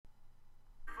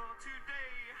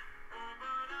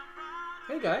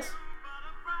Hey guys,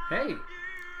 Hey.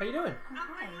 how you doing?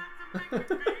 Hi.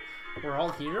 We're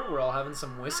all here. We're all having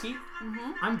some whiskey.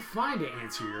 Mm-hmm. I'm fine to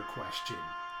answer your question,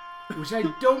 which I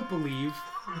don't believe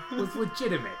was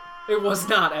legitimate. It was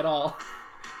not at all.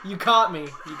 You caught me.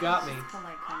 You got me.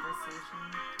 Polite conversation.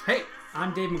 Hey,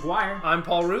 I'm Dave McGuire, I'm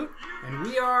Paul Root, and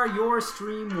we are your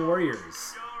Stream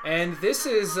Warriors. and this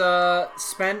is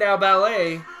Spandau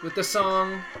Ballet with the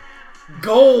song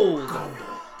Gold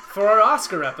for our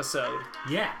Oscar episode.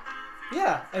 Yeah.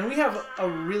 Yeah, and we have a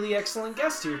really excellent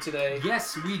guest here today.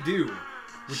 Yes, we do.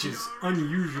 Which is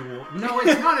unusual. No,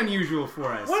 it's not unusual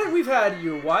for us. What? We've had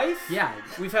your wife. Yeah.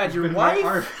 We've had your been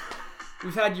wife.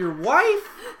 We've had your wife.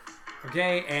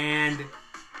 Okay, and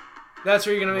That's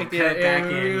where you're gonna make we'll cut it back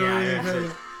in. Yeah.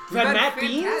 We've had Matt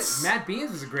Beans. Matt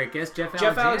Beans was a great guest. Jeff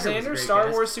Jeff Alexander, was a Alexander, great Star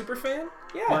guest. Wars superfan.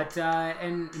 Yeah. But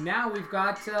and now we've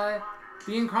got the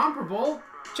incomparable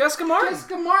Jessica Martin.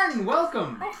 Jessica Martin.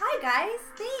 Welcome. Oh, hi guys.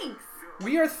 Thanks.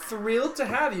 We are thrilled to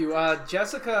have you.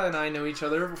 Jessica and I know each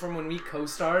other from when we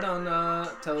co-starred on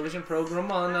a television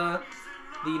program on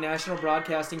the National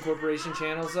Broadcasting Corporation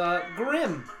channel's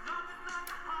Grimm.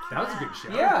 That was a good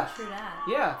show. Yeah. True that.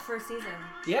 Yeah. First season.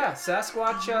 Yeah,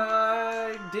 Sasquatch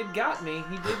did got me.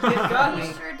 He did get got He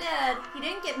me. sure did. He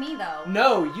didn't get me though.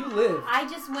 No, you lived. I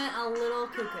just went a little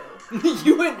cuckoo.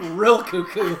 You went real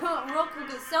cuckoo. Real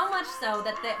cuckoo. So much so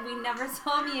that we never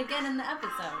saw me again in the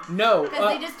episode. No.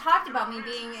 Because they just talked about me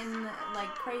being in like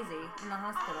crazy in the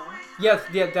hospital. Yeah,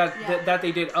 Yeah. that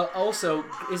they did. Also,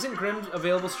 isn't Grimm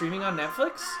available streaming on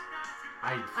Netflix?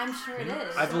 I'm sure it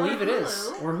is. I believe Or it is.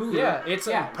 Hulu. Or Hulu. Yeah, it's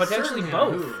potentially certainly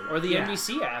on both. Hulu. Or the Yeah.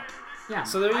 NBC app. Yeah.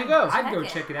 So there you go. I'd go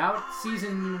Check it. check it out.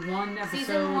 Season 1, episode...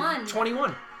 Season 1.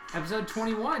 21. Episode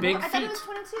 21. Big I thought it feet. was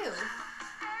 22.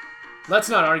 Let's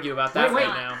not argue about that Wait.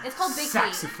 right now. It's called Big Feet.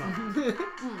 Saxophone.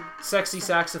 Sexy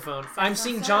saxophone. I'm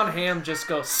seeing John Hamm just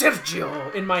go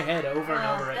Sergio in my head over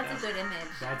and over right That's now. a good image.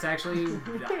 That's actually...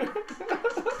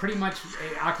 pretty much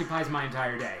occupies my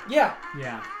entire day. Yeah.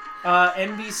 Yeah.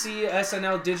 NBC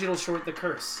SNL digital short The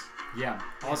Curse. Yeah.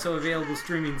 Also available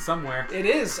streaming somewhere. It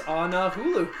is on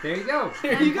Hulu. There you go.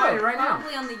 There And you go. find it right now.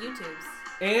 Probably on the YouTubes.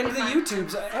 And If the I'm-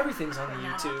 YouTubes. Everything's on the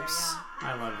Putting that out there, YouTubes.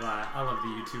 I love the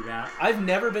YouTube app. I've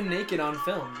never been naked on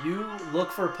film. You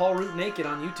look for Paul Root naked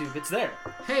on YouTube. It's there.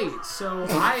 Hey, so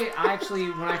I actually,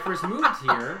 when I first moved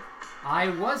here, I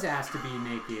was asked to be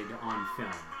naked on film.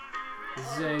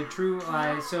 This is a true. Do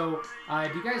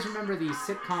you guys remember the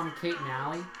sitcom Kate and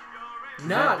Allie?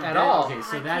 Not at all. Okay,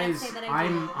 so I that can't is. say that I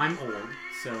do. I'm old,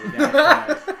 so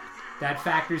that that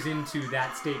factors into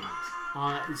that statement.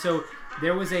 So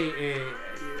there was the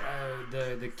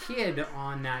kid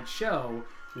on that show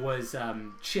was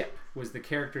Chip was the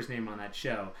character's name on that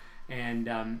show, and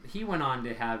he went on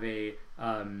to have a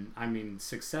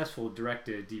successful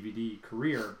direct-to-DVD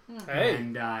career. Hey.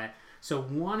 And so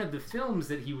one of the films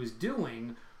that he was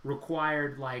doing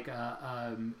required like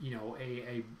a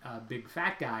big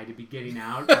fat guy to be getting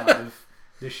out of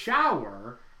the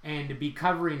shower and to be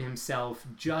covering himself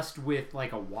just with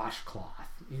like a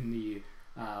washcloth in the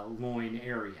loin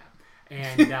area.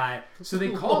 And so they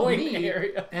called Loin me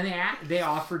area. and they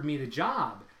offered me the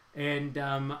job. And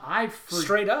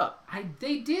Straight up.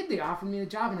 they offered me the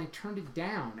job and I turned it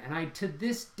down. And I to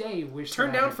this day wish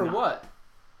Turn that I down had for not. what?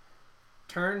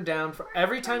 Turn down for...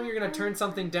 Every time you're going to turn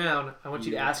something down, I want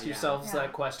you to ask yourselves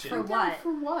that question. For Turn what? down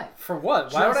for what? For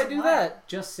what? Why would I do what? that?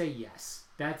 Just say yes.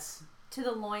 That's To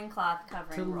the loincloth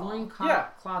covering to the roll.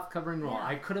 loincloth covering role. Yeah.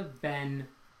 I could have been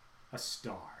a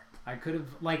star. I could have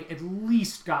like at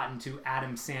least gotten to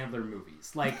Adam Sandler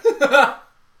movies. Like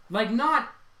like not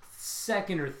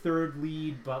second or third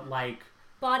lead, but like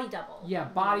Body double. yeah,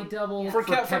 body double For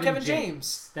for Kevin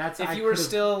James. That's If I you were could've-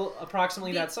 still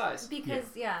approximately that size. Because,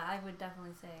 I would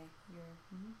definitely say you're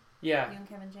Yeah. you and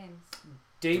Kevin James.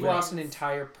 Dave Right. lost an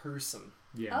entire person.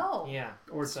 yeah. Oh. Yeah.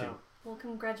 Or so. two. Well,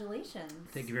 congratulations.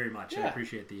 Thank you very much. I Yeah.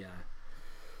 appreciate the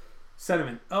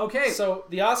sentiment. Okay. So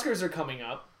the Oscars are coming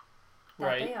up, That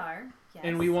right? they are. Yes.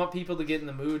 And we want people to get in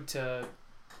the mood to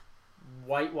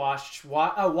watch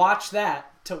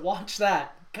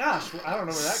that. Gosh, I don't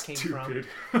know where that came Stupid.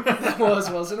 from. That was,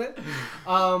 wasn't it?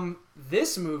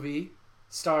 This movie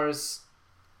stars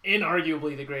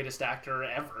inarguably the greatest actor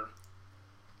ever.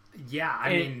 Yeah, I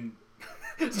And-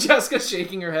 mean, Jessica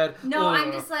shaking her head. No, Ugh.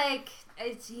 I'm just like,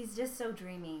 he's just so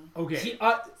dreamy. okay.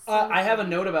 I have a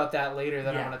note about that later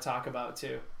that Yeah. I'm going to talk about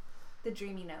too. The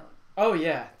dreamy note. Oh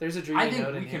yeah, there's a dreamy I think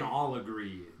note we in can here. all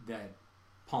agree that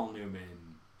Paul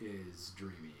Newman is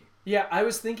dreamy. Yeah, I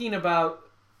was thinking about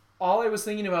while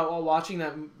watching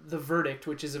The Verdict,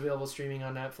 which is available streaming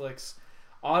on Netflix.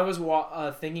 all I was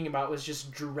thinking about was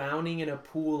just drowning in a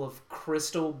pool of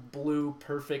crystal blue,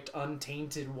 perfect,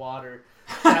 untainted water.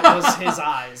 That was his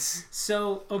eyes.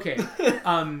 So okay,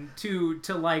 to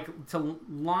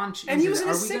launch. And he was in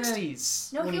his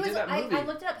 60s. No, when he was. did that movie. I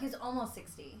looked it up. He was almost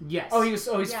 60. Yes. Oh, he's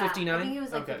Yeah, 59. I think he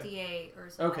was like 58 or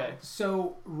so. Okay.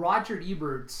 So Roger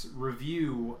Ebert's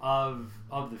review of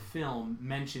the film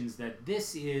mentions that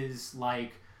this is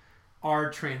like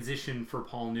our transition for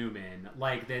Paul Newman,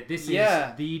 like that this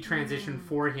is the transition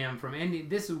for him from, and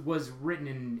this was written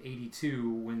in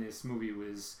 '82 when this movie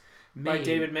was made. By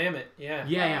David Mamet. Yeah.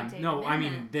 Yeah. David No, I Mamet.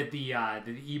 mean that the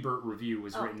Ebert review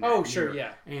was written. Oh, that sure,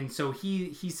 year. yeah. And so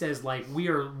he says like we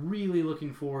are really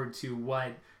looking forward to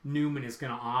what Newman is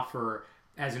going to offer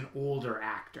as an older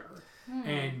actor,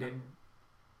 and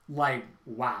like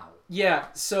wow. Yeah.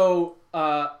 So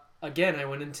again, I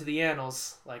went into the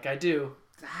annals like I do.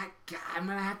 I'm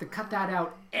gonna have to cut that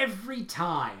out every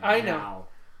time. I know. now.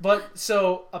 But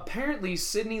so apparently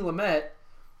Sidney Lumet,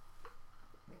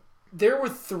 there were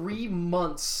 3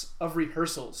 months of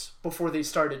rehearsals before they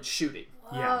started shooting.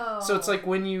 Yeah. So it's like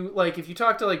when you if you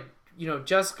talk to like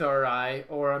Jessica or I,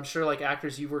 or I'm sure like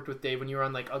actors you've worked with, Dave, when you were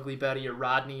on like Ugly Betty or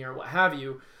Rodney or what have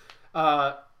you,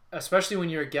 especially when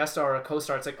you're a guest star or a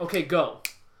co-star, it's like okay, go.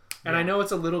 And I know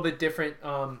it's a little bit different.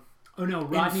 Oh no,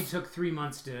 Rodney took 3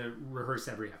 months to rehearse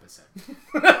every episode.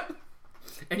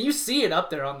 And you see it up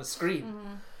there on the screen.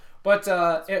 Mm-hmm. But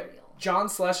John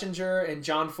Schlesinger and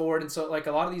John Ford, and so like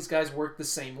a lot of these guys work the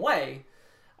same way.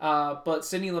 But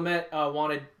Sidney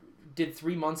Lumet did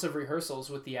 3 months of rehearsals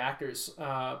with the actors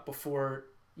before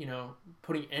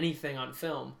putting anything on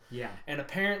film. Yeah. And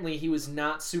apparently he was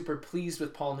not super pleased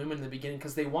with Paul Newman in the beginning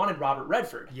because they wanted Robert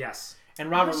Redford. Yes. And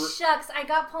Robert. Oh, shucks, I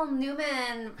got Paul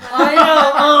Newman. I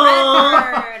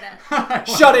know. Redford.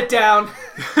 Shut it down.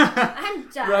 I'm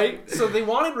done. Right? So they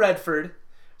wanted Redford.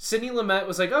 Sidney Lumet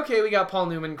was like, okay, we got Paul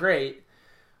Newman, great.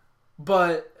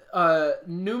 But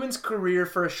Newman's career,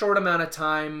 for a short amount of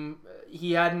time,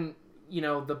 he hadn't,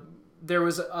 there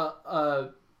was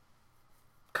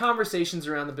conversations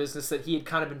around the business that he had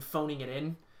kind of been phoning it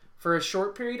in for a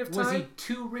short period of time. Was he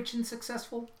too rich and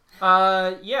successful?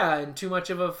 Yeah, and too much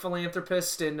of a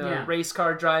philanthropist and a race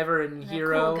car driver and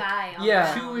hero. Cool guy.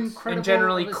 Yeah. Too incredible. And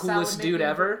generally of a coolest salad dude making-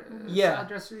 ever. salad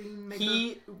dressing maker?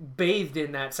 He bathed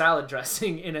in that salad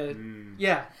dressing in a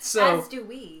so As do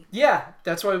we. yeah,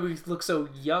 that's why we look so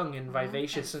young and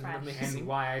vivacious and fresh. amazing. and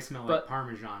why I smell like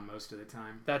Parmesan most of the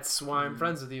time. That's why I'm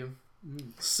friends with you.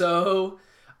 So,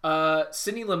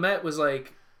 Sidney Lumet was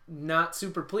like not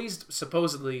super pleased,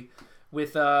 supposedly,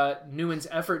 with Newman's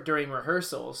effort during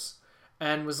rehearsals,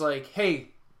 and was like, "Hey,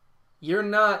 you're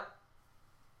not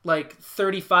like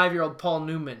 35-year-old Paul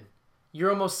Newman. You're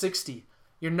almost 60.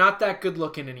 You're not that good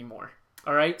looking anymore.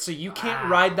 All right, so you can't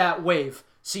ride that wave.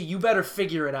 So you better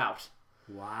figure it out."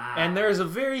 Wow. And there's a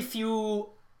very few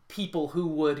people who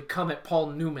would come at Paul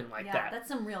Newman like Yeah, that. that's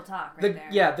some real talk right there.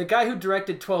 Yeah, the guy who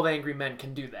directed 12 Angry Men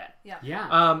can do that. Yeah.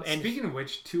 Yeah. And speaking of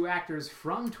which, 2 actors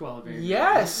from 12 Angry Men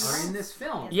Yes. are in this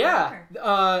film. Yeah.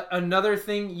 Another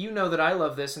thing, that I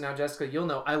love this, and now Jessica, you'll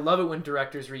know, I love it when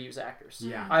directors reuse actors.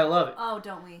 Yeah. I love it. Oh,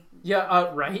 don't we? Yeah,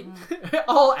 right?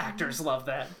 All actors love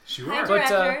that. Sure. Hi, But,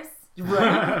 directors.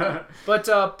 Right.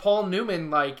 But Paul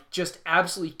Newman, just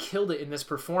absolutely killed it in this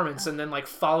performance and then,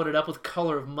 followed it up with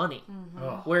Color of Money,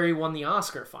 Oh. where he won the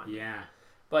Oscar finally. Yeah.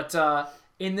 But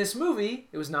in this movie,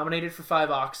 it was nominated for 5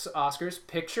 Oscars.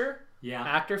 Picture, Yeah.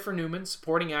 actor for Newman,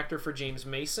 supporting actor for James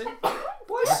Mason.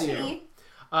 Bless you. See?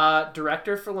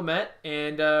 Director for Lumet,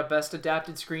 and best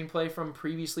adapted screenplay from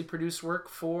previously produced work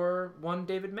for one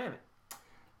David Mamet.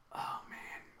 Oh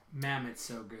man, Mamet's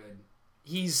so good.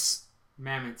 He's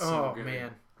Mamet's so good.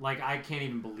 Man. I can't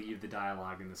even believe the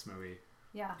dialogue in this movie.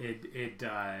 Yeah.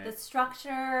 The structure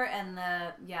and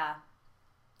the yeah.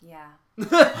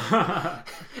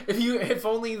 if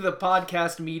only the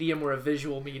podcast medium were a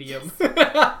visual medium.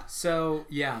 So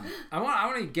yeah, I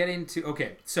want to get into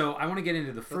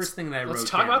the first thing that I wrote. Let's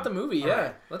talk down. about the movie. Yeah,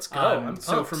 right. Let's go. I'm pumped.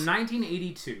 So from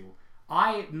 1982,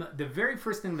 the very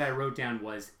first thing that I wrote down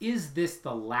was, is this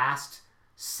the last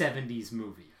 70s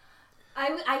movie?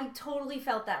 I totally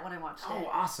felt that when I watched it. Oh,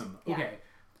 awesome. Yeah. Okay.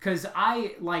 Because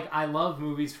I love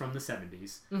movies from the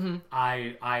 70s. Mm-hmm.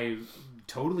 I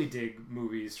totally dig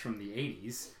movies from the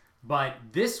 80s. But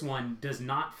this one does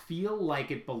not feel like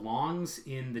it belongs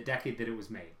in the decade that it was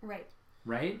made. Right.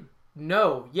 Right?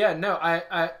 No. Yeah, no.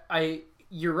 I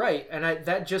you're right. And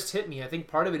that just hit me. I think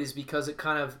part of it is because it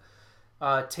kind of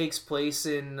takes place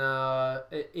in I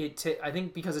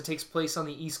think because it takes place on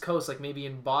the East Coast, maybe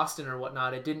in Boston or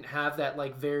whatnot. It didn't have that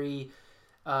very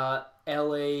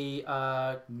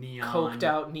LA Neon. coked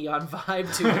out neon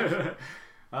vibe to it.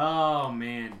 Oh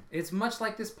man, it's much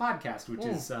like this podcast, which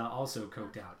is also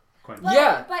coked out quite a bit.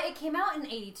 Yeah. But it came out in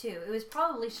 82. It was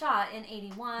probably shot in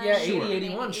 81. Yeah, Sure. 80,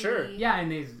 81, sure. Yeah,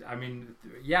 and the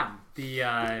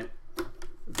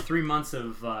 3 months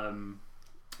of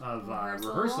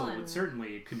rehearsal would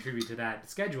certainly contribute to that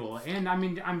schedule. And I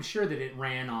mean, I'm sure that it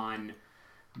ran on,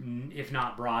 if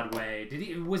not Broadway.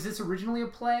 Was this originally a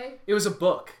play? It was a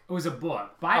book. It was a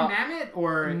book by Mamet,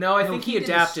 or no? I think he did a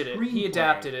adapted it. He screenplay,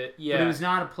 adapted it. Yeah, but it was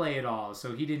not a play at all.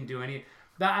 So he didn't do any.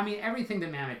 I mean, everything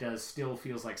that Mamet does still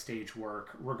feels like stage work,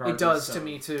 regardless. It does of, to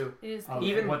me too. It is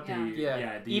Even what the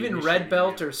even initiative, Red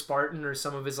Belt or Spartan or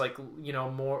some of his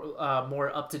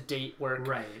more up to date work.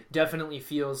 right? Definitely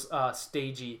feels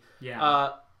stagey. Yeah.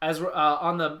 As we're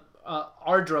on the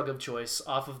our drug of choice,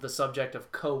 off of the subject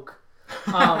of Coke.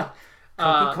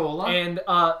 Coca-Cola and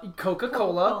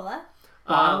Coca-Cola.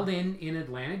 bottled in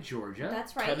Atlanta, Georgia.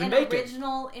 That's right. Kevin An Bacon.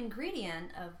 original ingredient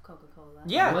of Coca-Cola.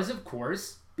 Yeah. Was of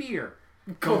course beer.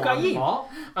 Cocaine. Go on,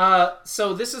 Paul.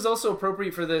 So this is also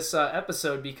appropriate for this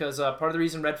episode because part of the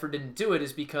reason Redford didn't do it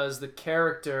is because the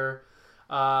character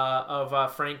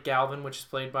of Frank Galvin, which is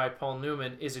played by Paul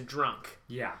Newman, is a drunk.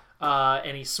 Yeah.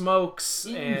 And he smokes.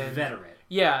 Inveterate.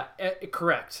 Yeah,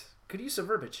 correct. Good use of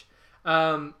verbiage.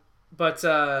 But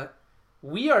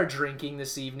we are drinking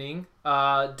this evening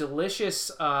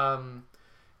delicious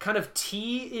kind of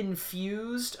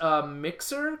tea-infused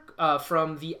mixer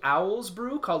from the Owl's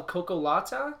Brew called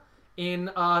Cocolata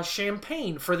in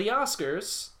Champagne for the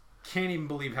Oscars. Can't even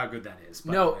believe how good that is.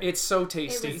 by No, the way. it's so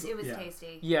tasty. It was Yeah.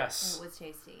 tasty. Yes. It was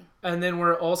tasty. And then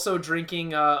we're also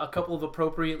drinking a couple of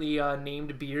appropriately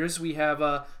named beers. We have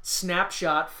a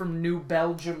Snapshot from New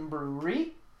Belgium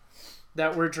Brewery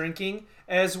that we're drinking,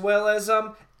 as well as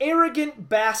Arrogant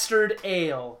Bastard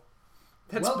Ale.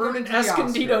 That's Welcome brewed in to the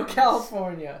Escondido, Oscars.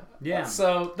 California. Yeah.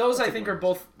 So those I think are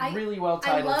both I- really well I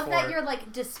titled love for. that you're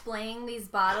like displaying these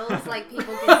bottles like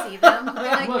people can see them. You're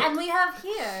like, Look. and we have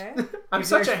here I'm If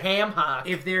such a there's- ham hock.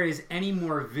 If there is any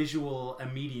more visual a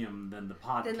medium than the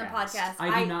podcast,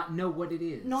 I do not know what it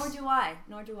is. Nor do I.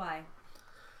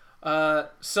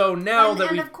 So now and, that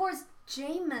and we of course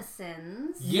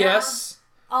Jameson's. yes.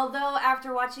 Although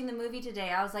after watching the movie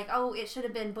today, I was like, oh, it should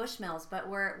have been Bushmills, but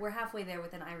we're halfway there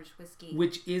with an Irish whiskey.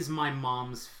 Which is my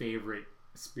mom's favorite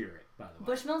spirit, by the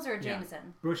way. Bushmills or Yeah.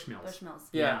 Jameson? Bushmills. Bushmills.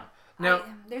 Yeah. Now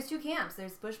There's two camps.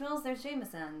 There's Bushmills, there's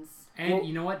Jameson's. And Well-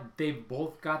 you know what? They've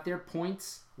both got their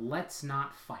points. Let's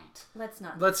not fight. Let's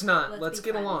not. let's not. Let's Let's be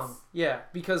get friends. along. Yeah,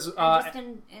 because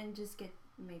And just get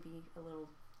maybe a little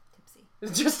tipsy.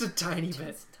 just a tiny bit.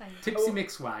 Just tiny. Tipsy Oh.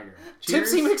 McSwagger.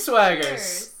 Tipsy Cheers. McSwaggers.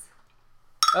 Cheers.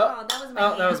 Oh, Oh, that was my oh,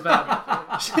 that hand. was bad.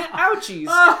 Ouchies.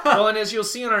 Well, and as you'll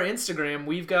see on our Instagram,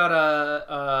 we've got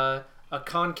a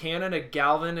Con Cannon, a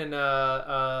Galvin, and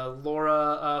a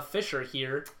Laura Fisher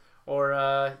here,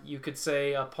 or you could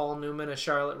say a Paul Newman, a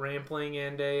Charlotte Rampling,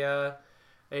 and a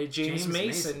James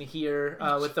Mason here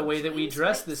with the way that we James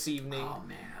dressed Mason. this evening. Oh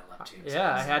man, I love James.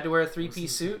 Yeah, I Mason. had to wear a This three-piece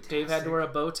is suit. Dave had to wear a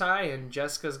bow tie, and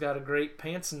Jessica's got a great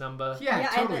pants number. Yeah,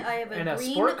 totally. I have a And a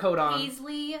green sport coat on.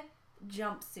 paisley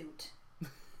jumpsuit.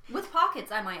 With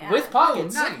pockets, I might add. With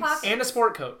pockets. nice. With pockets. And a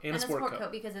sport coat. And a sport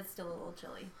coat because it's still a little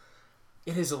chilly.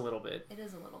 It is a little bit. It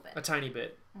is a little bit. A tiny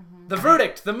bit. The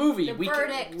verdict, the movie. The we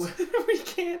verdict. we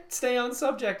can't stay on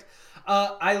subject.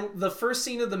 The first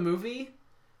scene of the movie,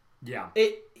 Yeah.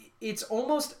 it's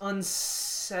almost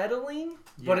unsettling,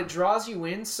 but Yeah. it draws you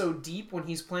in so deep when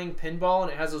he's playing pinball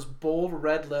and it has those bold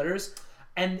red letters,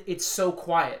 and it's so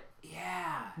quiet.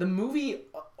 Yeah. The movie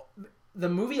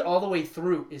all the way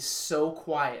through is so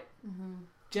quiet.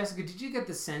 Jessica, did you get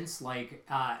the sense, like,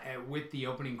 with the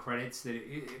opening credits, that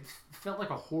it felt like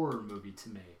a horror movie to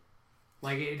me?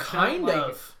 Like, it Kind felt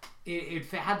like of. It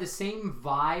had the same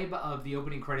vibe of the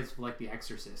opening credits for, like, The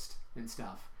Exorcist and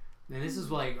stuff. And this is,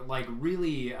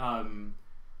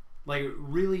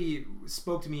 really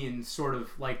spoke to me in sort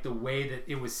of, like, the way that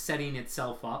it was setting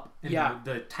itself up. And Yeah.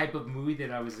 the type of movie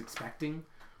that I was expecting.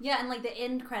 Yeah, and like the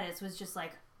end credits was just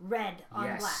like red on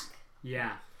Yes. black.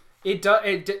 Yeah. It does.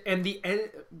 And the end.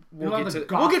 We'll know, get the to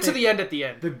gothic- the end at the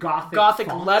end. The Gothic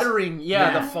font. lettering,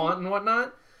 Yeah. the font and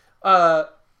whatnot. And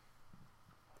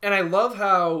I love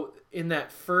how in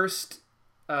that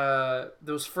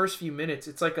those first few minutes,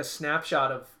 it's like a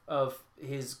snapshot of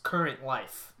his current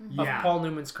life, Yeah. of Paul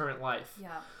Newman's current life.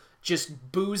 Yeah.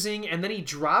 Just boozing, and then he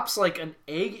drops like an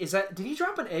egg. Did he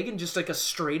drop an egg in just like a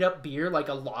straight up beer, like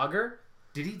a lager?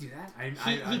 Did he do that?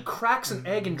 He cracks an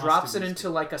egg and must drops have it missed into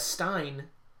like a stein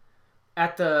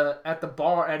at the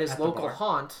bar at his At the local bar.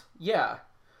 haunt. Yeah.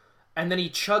 and then he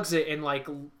chugs it and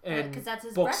because that's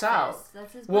his books breakfast. out.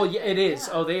 That's his Well, breakfast. yeah, it is.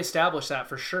 Yeah. Oh, they established that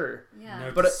for sure. Yeah.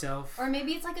 Note But to self. Or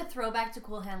maybe it's like a throwback to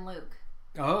Cool Hand Luke.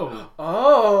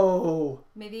 Oh.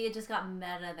 Maybe it just got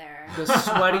meta there. The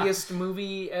sweatiest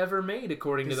movie ever made,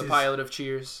 according to This the is- pilot of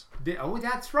Cheers. Oh,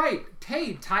 that's right.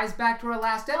 Hey, ties back to our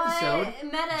last episode. What?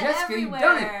 Meta Jessica, everywhere. you've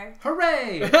done it.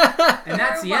 Hooray! And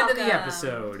that's You're the end of the welcome.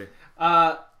 episode.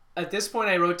 At this point,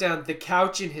 I wrote down the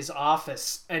couch in his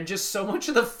office, and just so much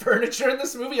of the furniture in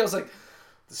this movie. I was like,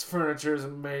 "This furniture is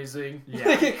amazing." Yeah.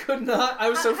 Like, I could not. I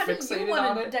was so How do fixated you on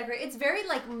want to it. decorate? It's very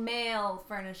like male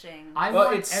furnishing. I Well,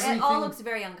 want it's- everything It all looks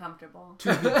very uncomfortable.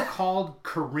 to be called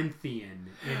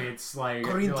Corinthian, and it's like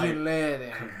Corinthian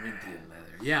leather. Corinthian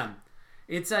leather. Yeah,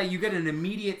 it's you get an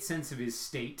immediate sense of his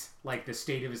state, like the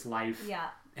state of his life. Yeah.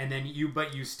 And then you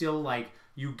still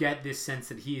you get this sense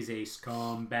that he is a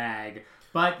scumbag.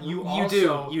 But you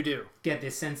also do. get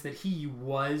this sense that he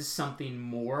was something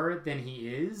more than he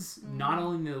is, not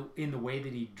only in the way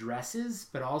that he dresses,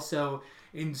 but also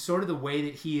in sort of the way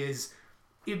that he is,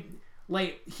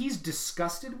 he's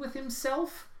disgusted with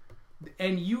himself,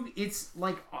 and it's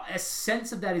like a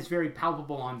sense of that is very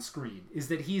palpable on screen, is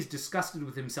that he's disgusted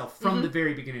with himself from the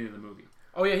very beginning of the movie.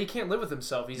 Oh yeah, he can't live with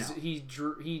himself. No. He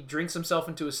drinks himself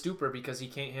into a stupor because he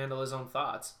can't handle his own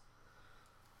thoughts.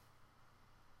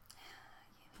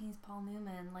 He's Paul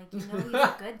Newman. Like, he's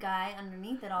a good guy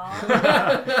underneath it all.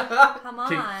 Come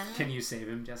on. Can you save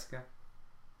him, Jessica?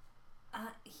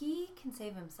 He can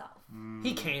save himself.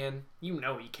 He can. You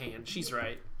know he can. She's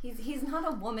right. He's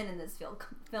not a woman in this film.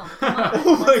 Come on.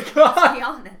 Oh my God. Let's be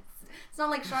honest. It's not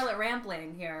like Charlotte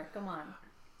Rampling here. Come on.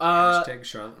 Hashtag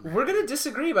Charlotte. We're gonna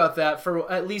disagree about that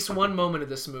for at least one moment of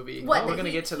this movie. What? We're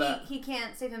gonna get to that. He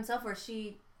can't save himself, or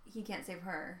he can't save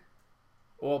her.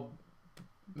 Well,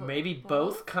 maybe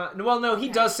both. Well, no, he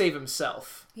does save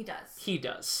himself. He does. He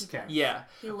does. He does. Yeah.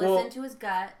 He listened to his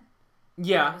gut.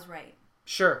 Yeah. And it was right.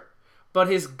 Sure. But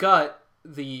his gut,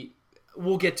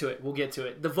 we'll get to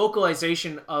it. The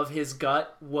vocalization of his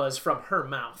gut was from her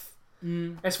mouth.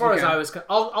 As far as I was,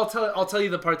 I'll tell you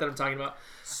the part that I'm talking about.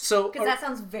 So Because that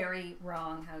sounds very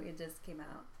wrong how it just came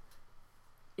out.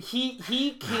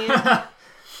 he can't.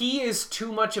 He is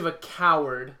too much of a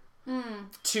coward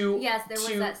to Yes, there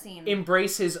was that scene.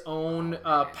 embrace his own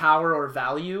power or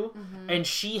value, and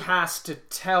she has to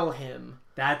tell him.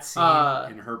 That scene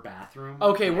in her bathroom.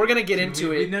 Okay, we're gonna get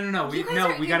into it. No. You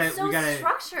guys are so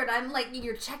structured. I'm like,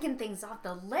 you're checking things off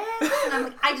the list, and I'm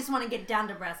like, I just want to get down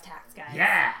to brass tacks, guys.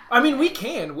 Yeah. I mean, we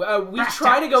can. We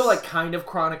try to go like kind of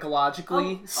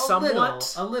chronologically,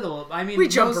 somewhat. A little. I mean, We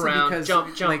jump mostly around, because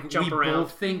jump we around.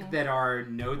 both think that our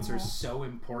notes are so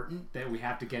important that we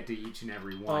have to get to each and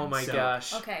every one. Oh my So-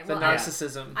 gosh. Okay, The well,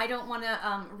 narcissism. I don't want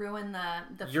to ruin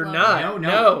the You're flow.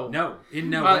 not. No, in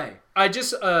no way. I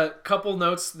just couple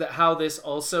notes that how this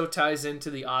also ties into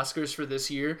the Oscars for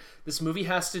this year. This movie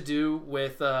has to do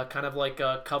with kind of like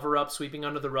a cover-up sweeping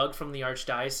under the rug from the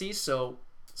Archdiocese. So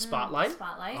Spotlight.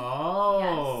 Spotlight.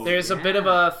 Oh, Yes. There's a bit of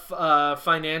a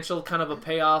financial kind of a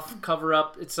payoff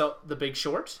cover-up. It's The Big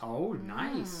Short. Oh,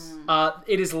 nice.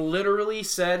 It is literally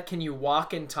said, "Can you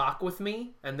walk and talk with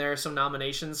me?" And there are some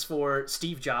nominations for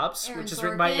Steve Jobs, Aaron which is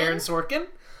written by Sorkin. Aaron Sorkin.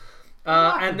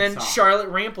 Walk And and then talk. Charlotte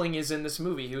Rampling is in this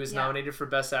movie, who is Yeah. nominated for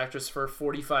Best Actress for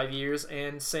 45 years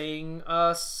and saying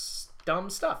dumb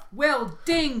stuff. Well,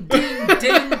 ding,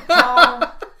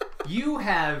 Paul. You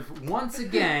have once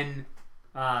again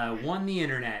won the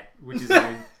internet, which is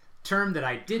a term that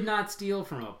I did not steal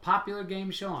from a popular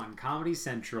game show on Comedy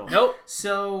Central. Nope.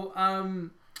 So,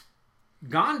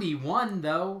 Gandhi won,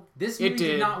 though. This movie did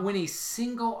did. not win a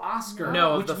single Oscar.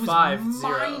 No, of which the was 5-0.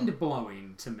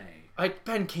 mind-blowing to me.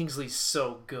 Ben Kingsley's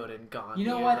so good in Gandhi. You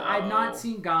know what? I've though. not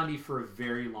seen Gandhi for a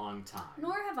very long time.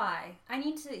 Nor have I. I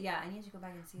need to go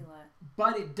back and see that.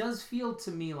 But it does feel to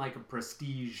me like a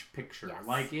prestige picture. Yes.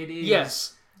 Like it is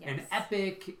Yes. an Yes.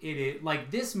 epic. It is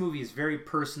like this movie is very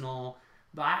personal.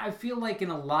 But I feel like in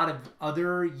a lot of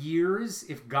other years,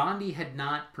 if Gandhi had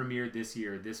not premiered this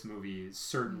year, this movie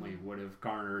certainly would have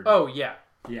garnered Oh, yeah.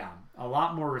 a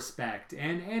lot more respect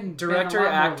and Director, been a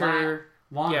lot more actor,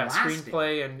 long-lasting.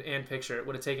 screenplay, and picture. It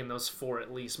would have taken those 4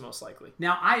 at least, most likely.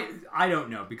 Now I don't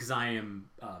know because I am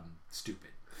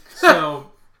stupid.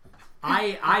 So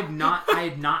I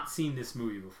had not seen this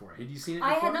movie before. Had you seen it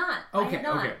before? I had not. Okay, I had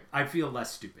not. okay. I feel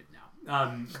less stupid now.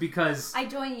 Because I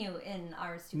join you in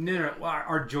our stupidity. no,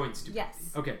 our joint stupidity.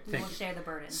 Yes. Okay, We thank will you. share the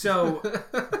burden. So,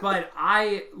 but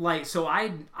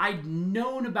I'd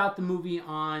known about the movie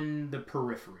on the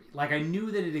periphery. Like I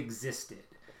knew that it existed.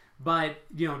 But,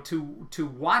 to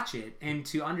watch it and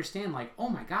to understand, like, oh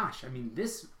my gosh, I mean,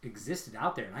 this existed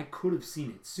out there and I could have seen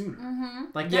it sooner. Mm-hmm.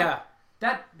 Like, Yeah.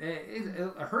 that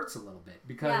it hurts a little bit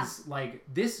because like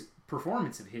this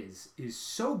performance of his is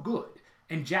so good,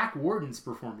 and Jack Warden's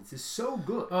performance is so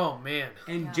good. Oh man,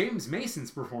 and James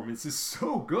Mason's performance is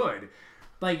so good.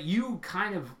 Like you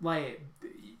kind of like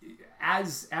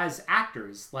as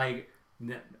actors, like,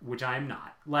 which I'm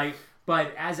not, like,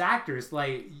 but as actors,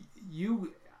 like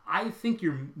I think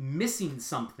you're missing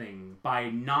something by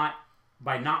not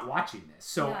watching this.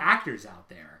 So actors out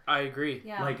there, I agree.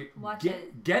 Yeah, like watch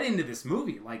it. Get into this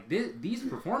movie. Like these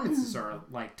performances are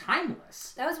like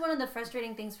timeless. That was one of the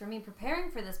frustrating things for me preparing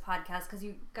for this podcast, because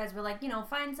you guys were like,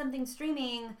 find something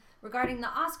streaming regarding the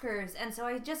Oscars, and so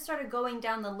I just started going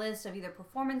down the list of either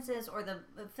performances or the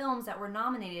films that were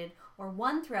nominated or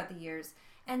won throughout the years.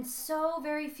 And so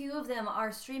very few of them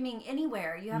are streaming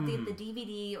anywhere. You have the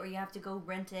DVD, or you have to go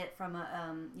rent it from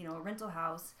a rental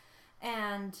house.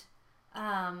 And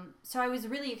so I was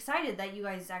really excited that you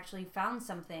guys actually found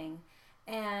something.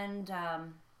 And so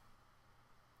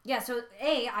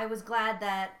I was glad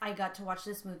that I got to watch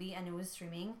this movie and it was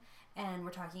streaming and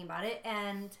we're talking about it.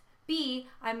 And B,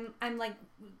 I'm like,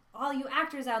 all you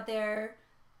actors out there,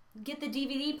 get the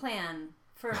DVD plan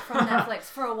from Netflix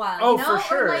for a while. Oh, for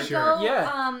sure. Or go,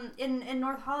 yeah. In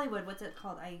North Hollywood, what's it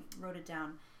called? I wrote it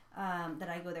down. That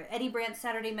I go there. Eddie Brandt's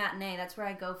Saturday Matinee. That's where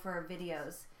I go for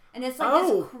videos. And it's like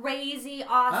this crazy,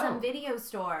 awesome video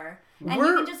store. And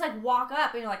you can just like walk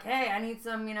up and you're like, hey, I need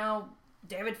some,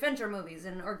 David Fincher movies,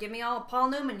 or give me all Paul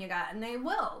Newman you got. And they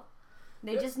will.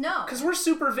 They just know. Because we're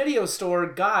super video store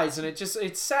guys, and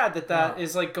it's sad that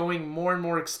is like going more and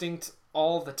more extinct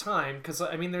all the time. Because,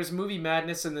 I mean, there's Movie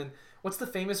Madness, and then what's the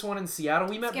famous one in Seattle?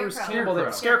 We met Bruce Campbell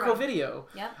there. Scarecrow Video.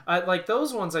 Yep. Like,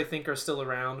 those ones I think are still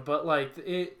around, but like,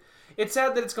 it's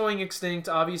sad that it's going extinct.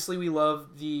 Obviously, we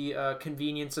love the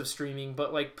convenience of streaming,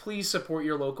 but like, please support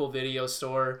your local video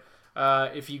store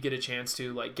if you get a chance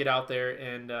to. Like, get out there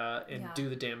and do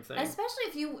the damn thing. Especially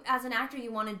if you, as an actor,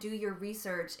 you want to do your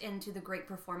research into the great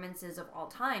performances of all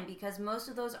time, because most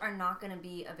of those are not going to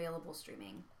be available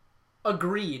streaming.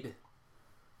 Agreed.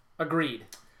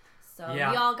 So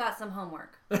y'all got some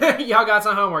homework. Y'all got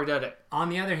some homework, did it? On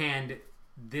the other hand,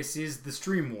 this is the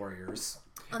Stream Warriors.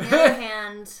 On the other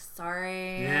hand,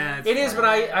 sorry. Yeah, it is, but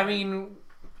I mean,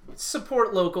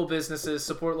 support local businesses,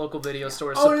 support local video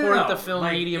stores, support the film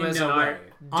medium as an art.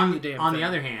 Do the damn thing. On the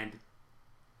other hand,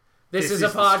 this is a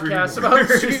podcast about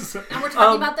streams. And we're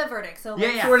talking about the verdict. So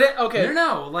okay.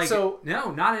 No,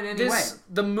 not in any way.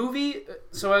 The movie,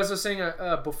 so as I was saying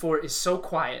before, is so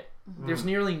quiet. Mm-hmm. There's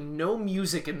nearly no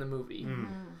music in the movie.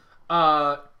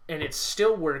 And it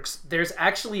still works. There's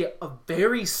actually a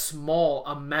very small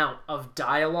amount of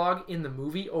dialogue in the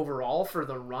movie overall for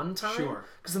the runtime. Sure.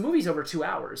 Because the movie's over 2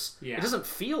 hours. Yeah. It doesn't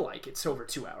feel like it's over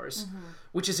 2 hours,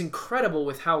 which is incredible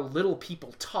with how little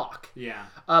people talk. Yeah.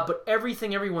 But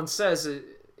everything everyone says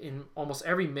in almost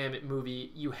every Mammoth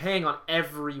movie, you hang on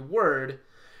every word.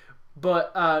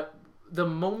 But the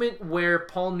moment where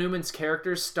Paul Newman's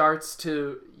character starts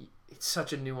to... It's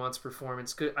such a nuanced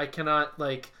performance. I cannot,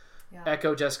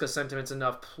 echo Jessica's sentiments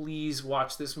enough. Please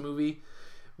watch this movie.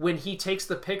 When he takes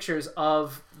the pictures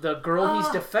of the girl he's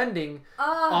defending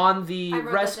on the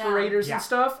respirators and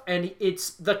stuff, and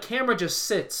the camera just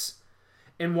sits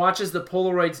and watches the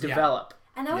Polaroids develop.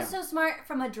 And that was so smart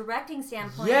from a directing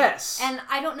standpoint. Yes. And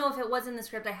I don't know if it was in the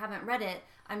script. I haven't read it.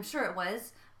 I'm sure it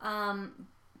was.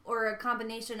 Or a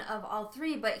combination of all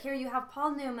three, but here you have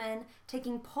Paul Newman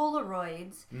taking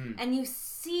Polaroids, and you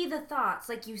see the thoughts,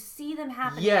 like you see them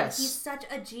happening. Yes. He's such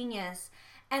a genius.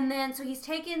 And then, so he's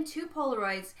taken 2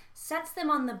 Polaroids, sets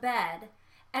them on the bed,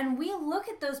 and we look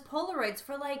at those Polaroids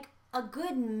for like a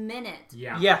good minute.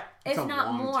 Yeah. If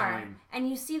not more. Time. And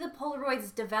you see the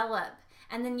Polaroids develop,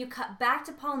 and then you cut back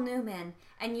to Paul Newman,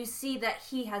 and you see that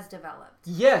he has developed.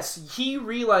 Yes, he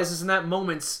realizes in that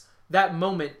moment,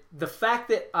 the fact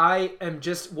that I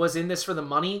was in this for the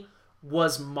money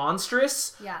was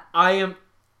monstrous. Yeah. I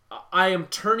am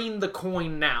turning the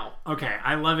coin now. Okay,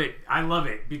 I love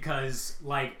it because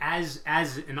as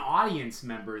an audience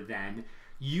member, then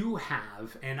you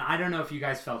have, and I don't know if you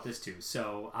guys felt this too.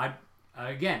 So I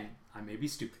may be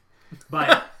stupid,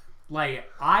 but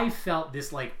I felt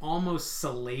this Oh. almost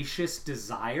salacious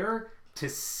desire to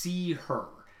see her.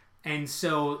 And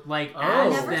so,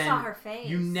 as never then, saw her face.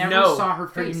 You never saw her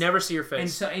face. You never see her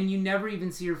face. And you never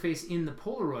even see her face in the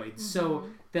Polaroids. So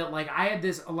that I had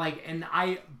this and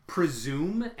I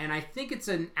presume, and I think it's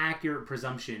an accurate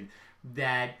presumption,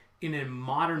 that in a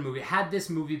modern movie, had this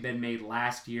movie been made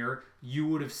last year, you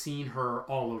would have seen her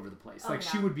all over the place.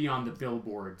 She would be on the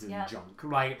billboards and junk,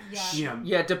 right?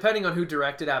 Yeah, depending on who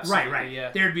directed, absolutely. Right.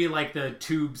 Yeah. There'd be like the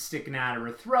tube sticking out of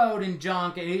her throat and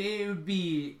junk. It would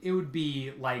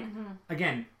be like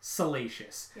again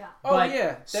salacious. Yeah.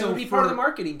 That would be part of the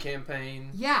marketing campaign.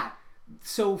 Yeah.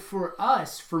 So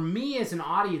for me as an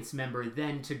audience member,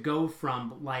 then to go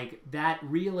from like that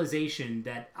realization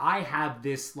that I have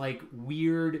this like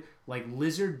weird, like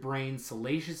lizard brain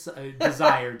salacious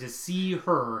desire to see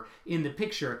her in the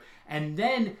picture, and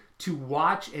then to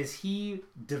watch as he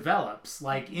develops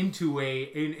like into a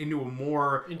human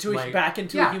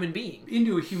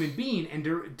being,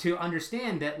 and to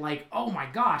understand that like, oh my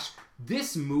gosh,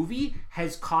 this movie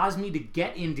has caused me to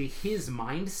get into his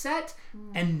mindset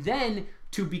and then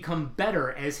to become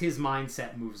better as his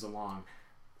mindset moves along.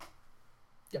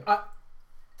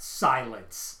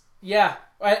 Silence. Yeah,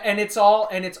 and it's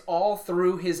all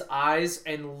through his eyes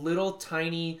and little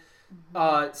tiny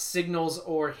signals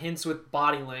or hints with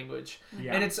body language.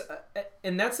 Yeah.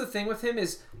 And that's the thing with him,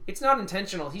 is it's not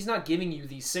intentional. He's not giving you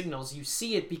these signals. You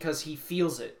see it because he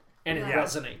feels it and it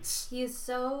resonates. He is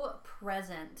so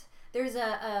present. There's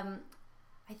I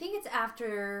think it's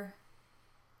after,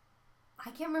 I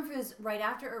can't remember if it was right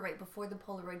after or right before the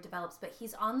Polaroid develops, but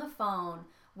he's on the phone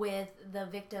with the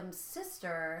victim's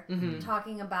sister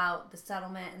talking about the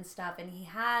settlement and stuff, and he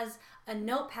has a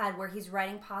notepad where he's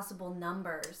writing possible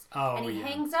numbers. And he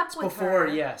hangs up with her.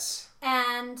 Yes.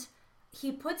 And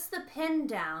he puts the pen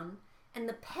down, and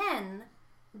the pen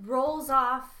rolls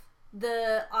off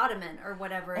the ottoman or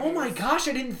whatever it is. Oh my gosh,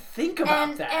 I didn't think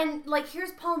about that. And like,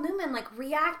 here's Paul Newman like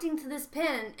reacting to this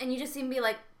pen, and you just see him be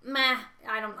like, meh,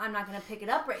 I'm not gonna pick it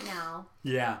up right now.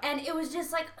 Yeah. And it was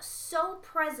just like so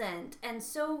present and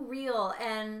so real,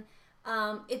 and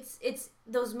it's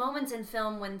those moments in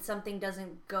film when something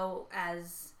doesn't go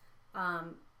as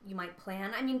you might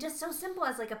plan. I mean, just so simple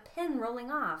as like a pen rolling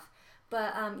off,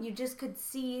 but you just could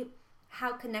see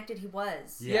how connected he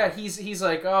was. Yeah, he's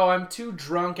like, oh, I'm too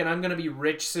drunk and I'm gonna be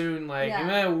rich soon. Like,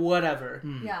 whatever.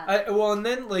 Yeah. And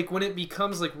then like when it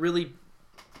becomes like really,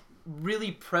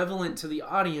 really prevalent to the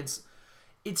audience,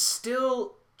 it's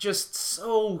still just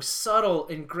so subtle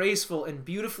and graceful and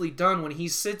beautifully done when he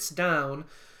sits down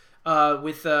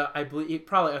with I believe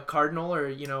probably a cardinal or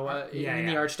in the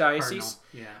archdiocese.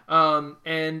 Cardinal.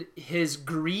 And his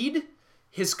greed,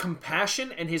 his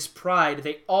compassion, and his pride,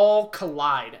 they all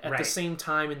collide at the same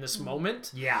time in this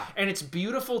moment. Yeah. And it's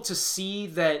beautiful to see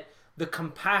that the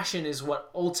compassion is what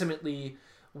ultimately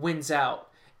wins out.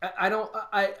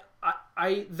 That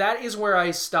is where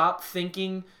I stop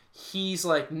thinking he's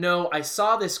like, no, I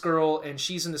saw this girl and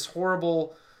she's in this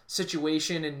horrible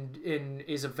situation and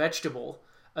is a vegetable,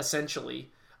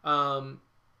 essentially. I'm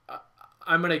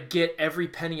going to get every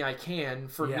penny I can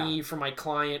for me, for my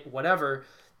client, whatever.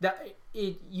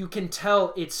 You can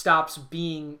tell it stops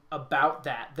being about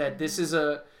that this is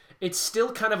it's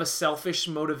still kind of a selfish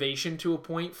motivation to a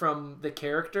point from the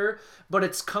character, but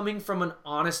it's coming from an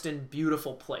honest and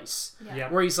beautiful place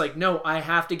where he's like, no, I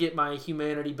have to get my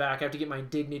humanity back. I have to get my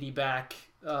dignity back.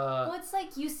 Well, it's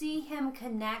like you see him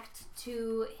connect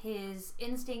to his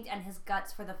instinct and his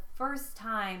guts for the first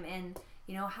time in,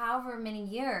 however many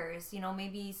years,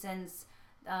 maybe since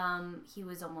he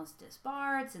was almost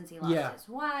disbarred, since he lost his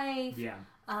wife. Yeah.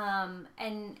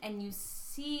 And you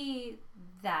see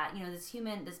that,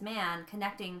 this man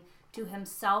connecting to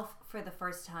himself for the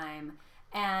first time.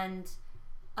 And,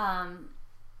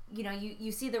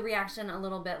 you see the reaction a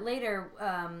little bit later.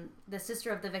 The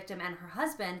sister of the victim and her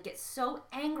husband get so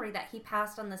angry that he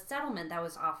passed on the settlement that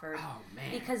was offered. Oh,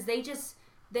 man. Because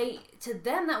to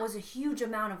them, that was a huge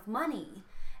amount of money.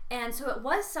 And so it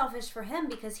was selfish for him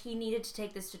because he needed to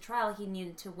take this to trial. He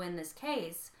needed to win this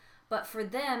case. But for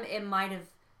them, it might have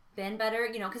been better,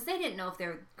 because they didn't know if they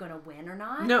were going to win or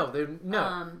not. No.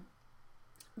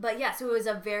 But yeah, so it was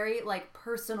a very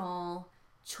personal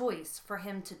choice for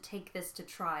him to take this to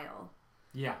trial.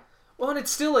 Yeah. Well, and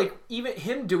it's still like, even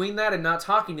him doing that and not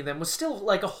talking to them was still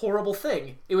like a horrible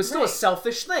thing. It was still a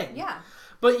selfish thing. Yeah.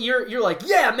 But you're like,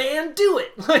 yeah, man, do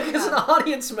it. Like, as an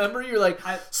audience member, you're like,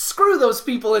 screw those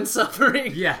people in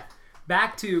suffering. Yeah.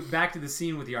 Back to the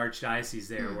scene with the archdiocese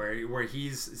there, where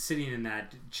he's sitting in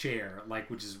that chair,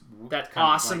 which is that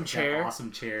awesome chair. That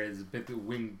awesome chair is a bit the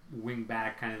wing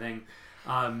back kind of thing.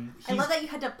 I love that you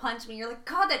had to punch me. You're like,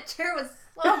 God, that chair was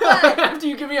so good. After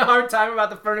you give me a hard time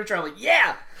about the furniture, I'm like,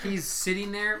 yeah. He's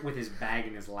sitting there with his bag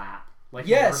in his lap. He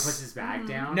yes. never puts his bag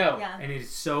down. No. Yeah. And it's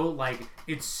so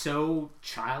it's so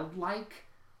childlike.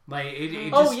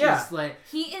 It oh just yeah. is like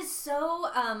he is so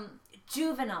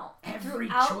juvenile. Every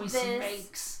choice he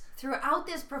makes throughout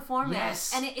this performance.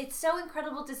 Yes. And it's so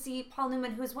incredible to see Paul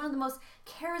Newman, who is one of the most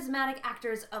charismatic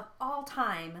actors of all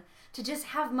time, to just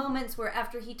have moments where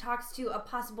after he talks to a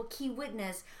possible key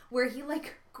witness, where he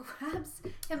like grabs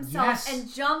himself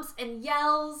and jumps and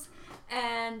yells,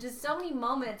 and just so many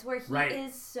moments where he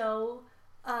is so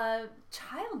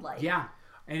childlike. Yeah.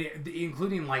 And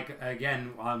including, like,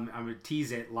 again, I'm going to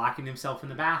tease it, locking himself in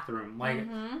the bathroom. Like,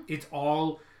 it's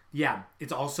all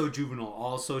so juvenile,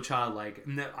 all so childlike.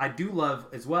 And I do love,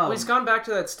 as well... He's gone back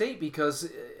to that state because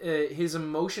his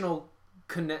emotional...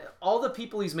 all the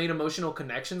people he's made emotional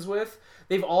connections with,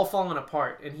 they've all fallen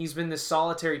apart. And he's been this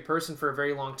solitary person for a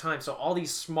very long time. So all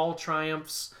these small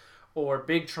triumphs or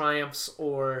big triumphs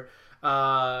or...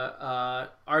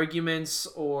 arguments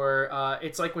or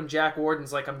it's like when Jack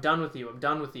Warden's like, I'm done with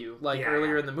you, like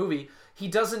earlier in the movie, he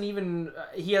doesn't even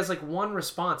he has like one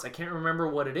response, I can't remember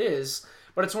what it is,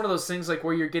 but it's one of those things like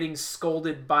where you're getting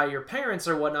scolded by your parents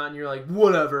or whatnot and you're like,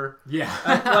 whatever.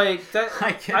 Like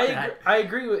that. I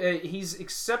agree with he's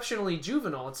exceptionally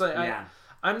juvenile. It's like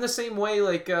I'm the same way,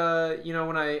 like,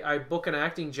 when I book an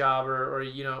acting job or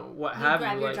what have you.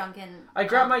 Like, I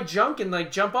grab my junk and,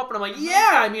 like, jump up and I'm like,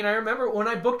 yeah! I mean, I remember when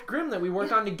I booked Grimm that we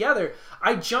worked on together,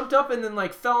 I jumped up and then,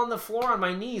 like, fell on the floor on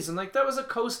my knees. And, like, that was a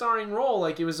co-starring role.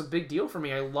 Like, it was a big deal for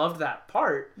me. I loved that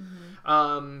part.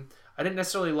 I didn't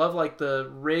necessarily love, like, the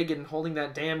rig and holding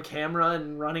that damn camera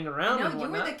and running around and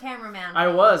whatnot. No, you were the cameraman. I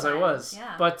was.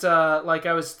 Yeah. But, like,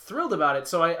 I was thrilled about it.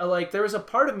 So, there was a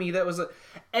part of me that was like,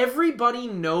 everybody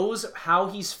knows how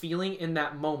he's feeling in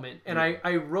that moment. And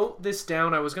I wrote this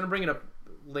down. I was going to bring it up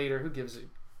later. Who gives a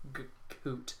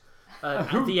hoot?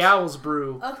 The Owl's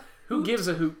Brew. Who gives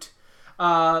a hoot?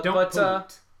 Don't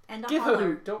pollute. And give a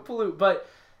hoot. Don't pollute. But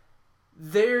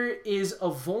there is a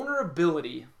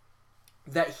vulnerability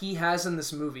that he has in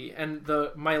this movie, and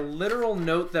my literal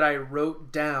note that I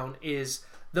wrote down is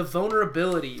the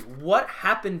vulnerability. What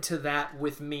happened to that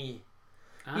with me?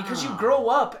 Because you grow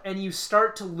up and you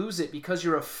start to lose it because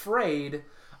you're afraid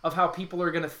of how people are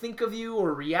going to think of you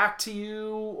or react to you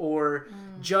or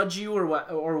judge you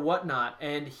or whatnot.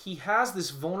 And he has this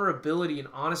vulnerability and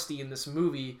honesty in this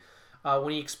movie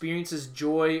when he experiences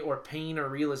joy or pain or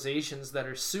realizations that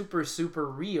are super, super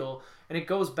real. And it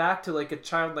goes back to, like, a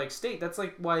childlike state. That's,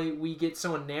 like, why we get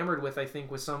so enamored with, I think,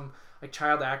 with some, like,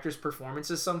 child actors'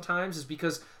 performances sometimes, is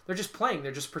because they're just playing.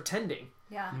 They're just pretending.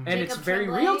 Yeah. And Jacob it's very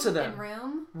Tremblay real to them. In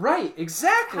Room. Right,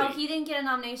 exactly. How he didn't get a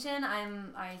nomination,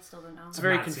 I still don't know. It's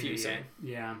very confusing.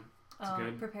 Yeah. It's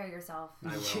good. Prepare yourself.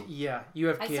 I will. Yeah, you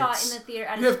have kids. I saw it in the theater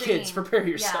at a screening. You have kids, prepare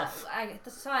yourself. Yeah, I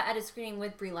saw it at a screening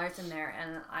with Brie Larson there,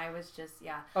 and I was just,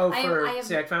 Oh, for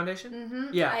SAG Foundation? Mm-hmm.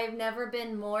 Yeah. I've never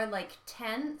been more, like,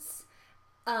 tense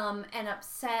and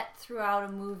upset throughout a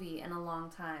movie in a long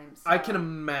time. So, I can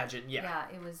imagine, Yeah,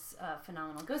 it was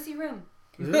phenomenal. Go see Room.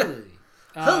 Really?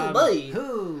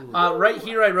 Right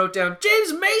here I wrote down,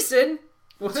 James Mason!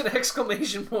 With an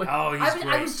exclamation point. Oh, he's great.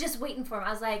 I was just waiting for him. I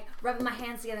was like rubbing my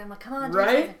hands together. I'm like, come on, James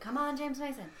Mason. Come on, James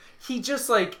Mason. He just,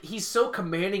 like, he's so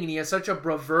commanding and he has such a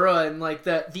bravura and, like,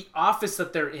 the office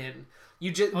that they're in.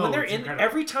 You just when they're in incredible.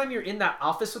 every time you're in that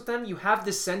office with them, you have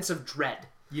this sense of dread.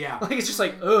 Yeah. Like, it's just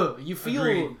like, you feel...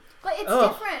 Agreed. But it's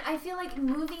different. I feel like in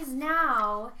movies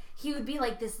now, he would be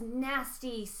like this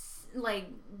nasty, like,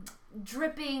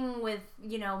 dripping with,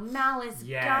 malice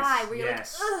guy where you're like,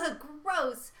 ugh,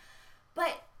 gross.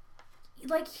 But,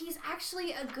 like, he's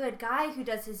actually a good guy who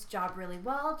does his job really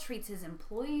well, treats his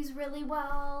employees really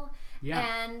well.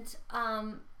 Yeah.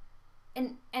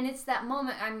 And it's that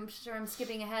moment, I'm sure I'm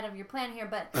skipping ahead of your plan here,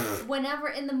 but whenever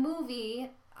in the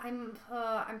movie... I'm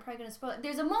probably going to spoil it.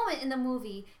 There's a moment in the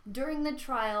movie during the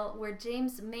trial where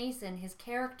James Mason, his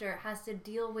character, has to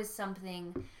deal with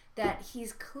something that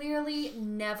he's clearly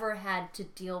never had to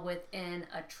deal with in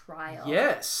a trial.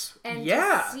 Yes. And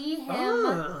to see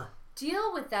him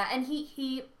deal with that, and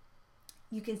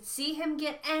you can see him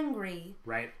get angry.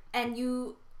 Right.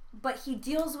 But he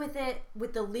deals with it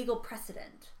with the legal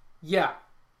precedent. Yeah.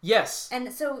 Yes.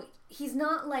 And so he's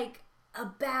not like a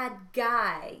bad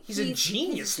guy. He's a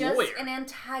genius he's just lawyer. An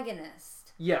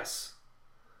antagonist. Yes.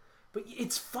 But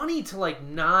it's funny to, like,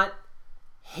 not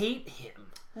hate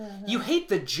him. Mm-hmm. You hate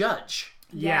the judge.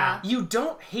 Yeah. You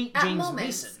don't hate James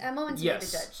Mason. At moments you hate the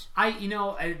judge. I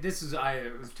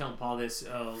was telling Paul this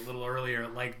a little earlier,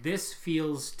 like, this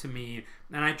feels to me,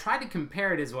 and I tried to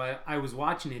compare it as I was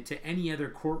watching it to any other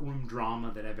courtroom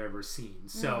drama that I've ever seen.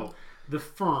 So... The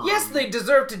Firm. Yes, they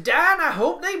deserve to die, and I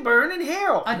hope they burn in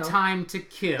hell. Time to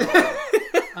Kill.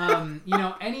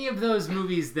 Any of those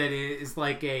movies that is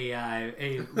like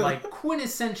a like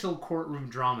quintessential courtroom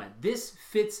drama. This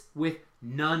fits with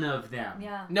none of them.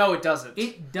 Yeah. No, it doesn't.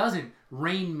 It doesn't.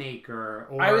 Rainmaker.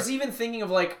 Or I was even thinking of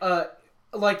like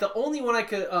the only one I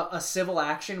could a civil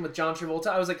action with John Travolta.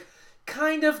 I was like,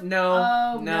 kind of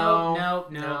no.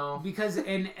 Because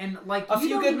and like A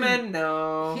Few Good Men,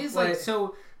 no. His like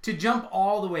so to jump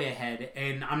all the way ahead,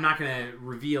 and I'm not gonna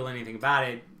reveal anything about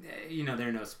it. There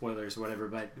are no spoilers or whatever,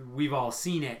 but we've all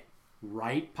seen it,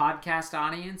 right? Podcast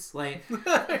audience, like it's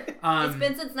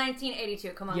been since 1982.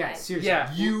 Come on, guys.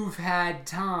 Seriously, you've had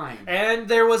time. And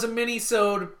there was a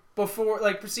mini-sode before,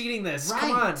 like, preceding this. Right.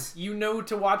 Come on,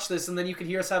 to watch this, and then you could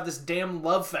hear us have this damn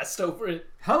love fest over it.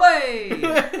 Hooray!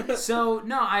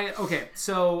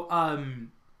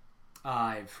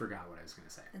 I forgot what I was going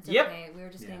to say. It's okay. We were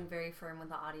just getting very firm with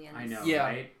the audience. I know, yeah,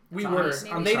 right? We were.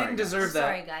 They didn't deserve that.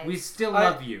 Sorry, guys. We still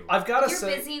love you. I've got to You're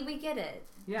say... busy. We get it.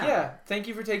 Yeah. Thank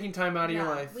you for taking time out of your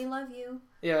life. We love you.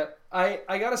 Yeah. I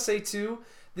got to say, too,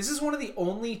 this is one of the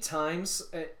only times...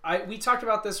 we talked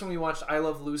about this when we watched I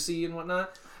Love Lucy and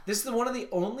whatnot. This is one of the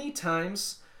only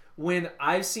times when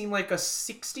I've seen, like, a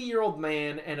 60-year-old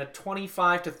man and a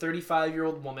 25 to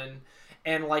 35-year-old woman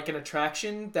and, like, an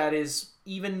attraction that is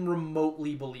even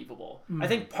remotely believable. I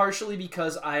think partially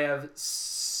because I'm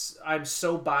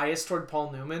so biased toward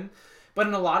Paul Newman, but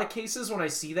in a lot of cases when I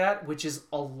see that, which is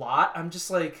a lot, I'm just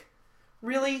like,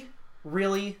 really?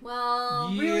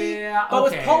 Well, really? Yeah, but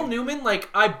with Paul Newman, like,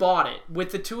 I bought it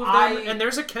with the two of them, and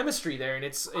there's a chemistry there, and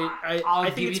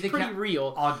I think it's pretty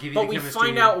real. I'll give you but the we chemistry.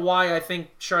 find out why I think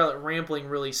Charlotte Rampling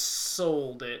really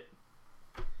sold it.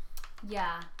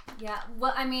 Yeah.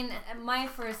 Well, I mean, my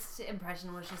first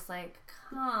impression was just like,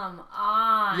 come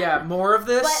on. Yeah, more of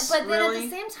this. But then really? at the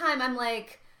same time, I'm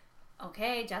like,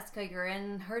 okay, Jessica, you're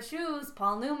in her shoes.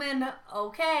 Paul Newman,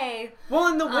 okay. Well,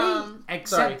 in the way,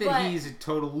 except that he's a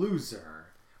total loser.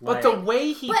 But the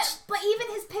way he, but even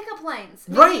his pickup lines,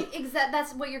 right?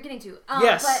 That's what you're getting to.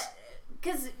 Yes. But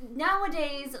because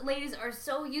nowadays, ladies are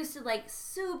so used to like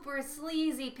super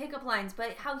sleazy pickup lines,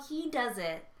 but how he does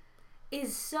it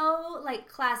is so like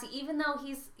classy. Even though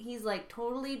he's like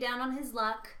totally down on his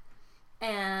luck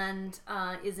and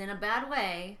is in a bad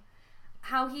way,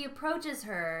 how he approaches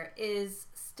her is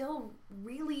still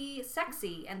really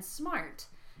sexy and smart.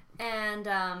 And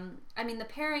I mean, the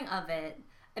pairing of it,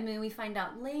 I mean, we find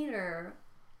out later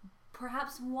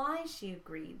perhaps why she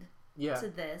agreed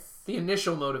to this. The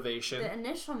initial motivation.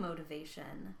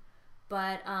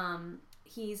 But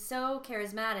he's so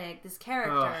charismatic. This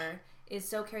character is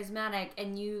so charismatic,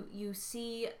 and you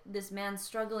see this man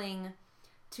struggling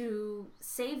to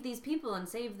save these people and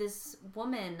save this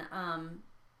woman,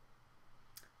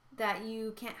 that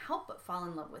you can't help but fall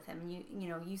in love with him.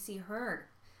 You see her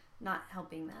not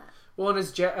helping that. Well, and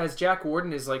as Jack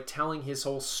Warden is like telling his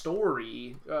whole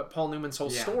story, Paul Newman's whole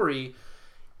story,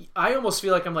 I almost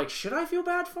feel like I'm like, should I feel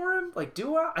bad for him? Like,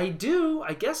 do I? I do.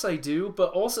 I guess I do.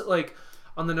 But also, like,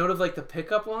 on the note of like the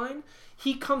pickup line,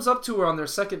 he comes up to her on their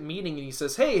second meeting and he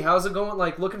says, "Hey, how's it going?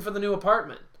 Like, looking for the new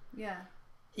apartment." Yeah.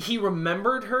 He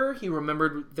remembered her. He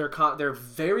remembered their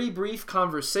very brief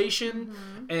conversation,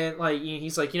 and like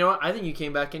he's like, you know what? I think you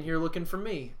came back in here looking for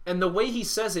me. And the way he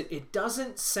says it, it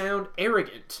doesn't sound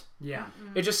arrogant. Yeah,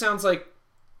 it just sounds like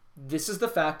this is the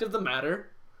fact of the matter.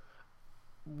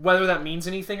 Whether that means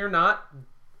anything or not,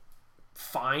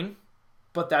 fine,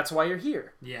 but that's why you're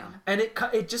here. Yeah, and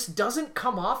it just doesn't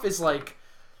come off as like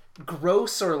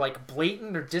gross or like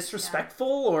blatant or disrespectful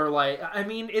or like, I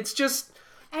mean, it's just.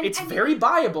 It's very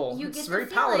buyable. It's very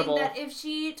palatable. That if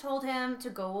she told him to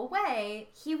go away,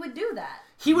 he would do that.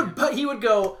 He would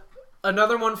go,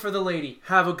 another one for the lady.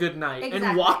 Have a good night,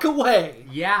 and walk away.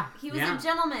 Yeah, he was a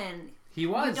gentleman. He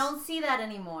was. You don't see that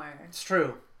anymore. It's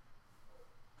true.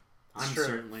 I'm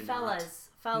certainly not.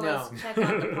 Fellas, check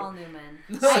out the Paul Newman.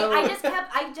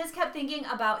 I just kept thinking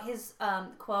about his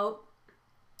quote,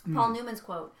 Paul Newman's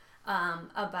quote,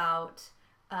 about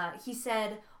he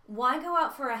said, "Why go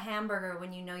out for a hamburger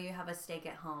when you know you have a steak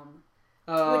at home?"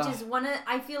 Which is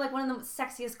I feel like one of the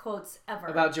sexiest quotes ever.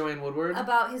 About Joanne Woodward?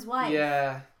 About his wife.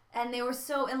 Yeah. And they were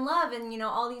so in love, and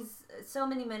so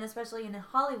many men, especially in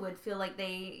Hollywood, feel like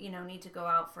they, need to go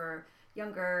out for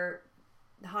younger,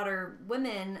 hotter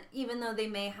women, even though they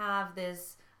may have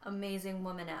this amazing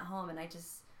woman at home. And I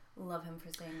just love him for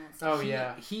saying that stuff. Oh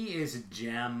yeah, he is a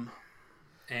gem.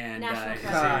 And he's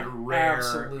a rare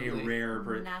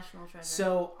national treasure.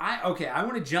 So I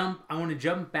want to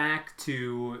jump back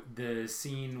to the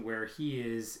scene where he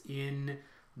is in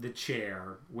the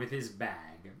chair with his bag.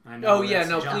 I know Oh yeah,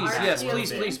 no, jumping please, back yes, a little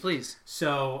please, bit. please.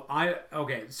 So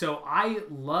I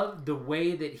love the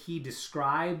way that he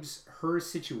describes her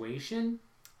situation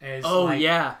as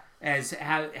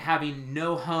having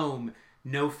no home,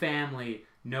 no family,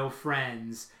 no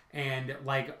friends, and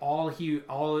like all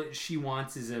she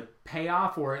wants is a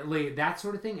payoff or like that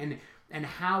sort of thing, and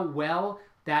how well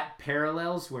that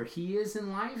parallels where he is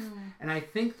in life. And I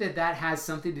think that has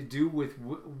something to do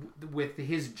with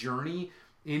his journey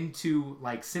into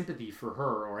like sympathy for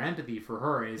her or empathy for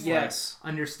her, is like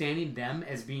understanding them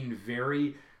as being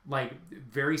very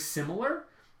similar.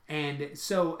 And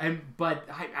so, but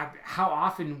how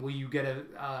often will you get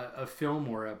a film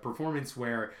or a performance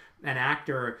where an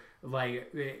actor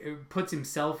like puts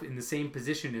himself in the same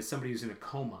position as somebody who's in a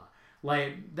coma?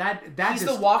 Like that He's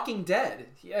the Walking Dead.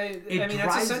 I mean,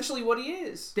 that's essentially what he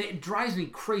is. It drives me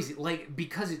crazy, like,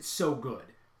 because it's so good.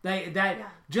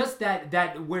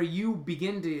 That where you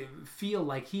begin to feel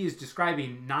like he is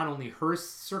describing not only her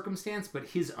circumstance but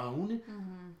his own.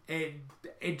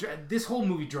 This whole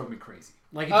movie drove me crazy.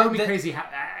 Like, it drove me crazy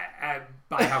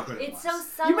by how good it was. It's so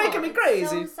subtle. You're making me crazy.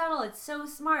 It's so subtle. It's so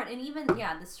smart. And even,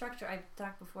 the structure, I've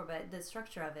talked before, but the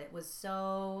structure of it was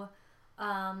so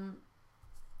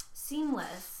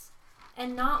seamless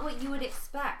and not what you would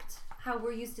expect, how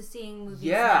we're used to seeing movies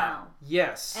now.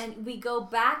 Yes. And we go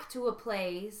back to a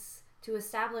place to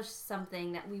establish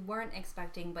something that we weren't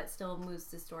expecting but still moves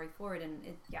the story forward. And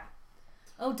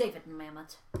Oh, David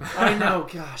Mamet. I know.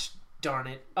 Gosh darn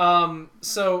it.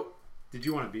 So... Did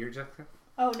you want a beer, Jessica?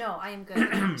 Oh, no, I am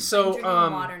good. So, I'm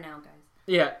drinking water now, guys.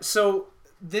 Yeah, so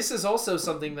this is also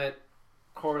something that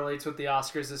correlates with the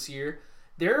Oscars this year.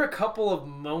 There are a couple of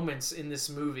moments in this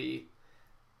movie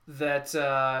that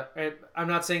I'm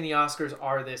not saying the Oscars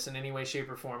are this in any way, shape,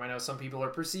 or form. I know some people are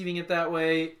perceiving it that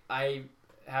way. I'm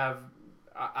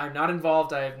not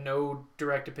involved. I have no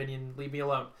direct opinion. Leave me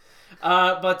alone.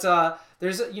 But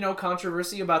there's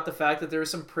controversy about the fact that there are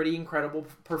some pretty incredible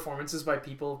performances by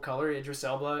people of color. Idris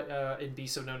Elba in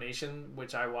Beasts of No Nation,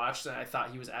 which I watched, and I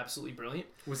thought he was absolutely brilliant.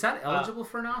 Was that eligible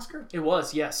for an Oscar? It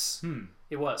was, yes.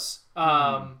 It was.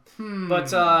 But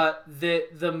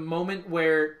the moment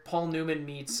where Paul Newman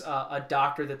meets a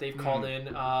doctor that they've called in,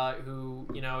 who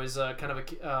is a kind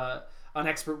of an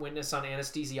expert witness on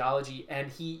anesthesiology, and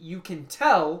you can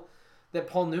tell that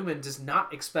Paul Newman does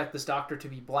not expect this doctor to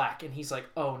be black, and he's like,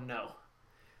 oh no.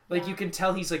 Like, you can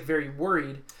tell he's like very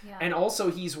worried, and also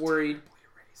he's worried.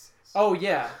 Oh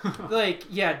yeah,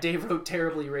 Dave wrote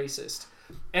terribly racist,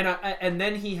 and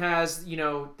then he has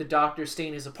the doctor stay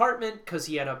in his apartment because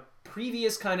he had a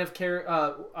previous kind of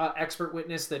expert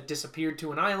witness that disappeared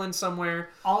to an island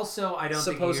somewhere. Also, I don't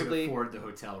think he could afford the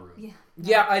hotel room.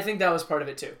 Yeah, I think that was part of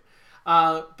it too,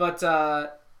 but.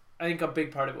 I think a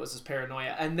big part of it was his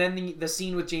paranoia. And then the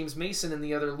scene with James Mason and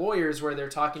the other lawyers where they're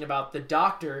talking about the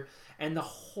doctor and the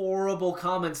horrible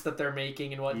comments that they're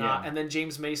making and whatnot. Yeah. And then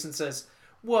James Mason says,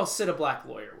 well, sit a black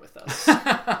lawyer with us.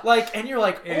 And you're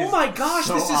like, oh my gosh,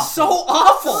 this is so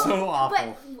awful. So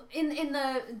awful. But in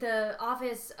the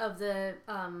office of the,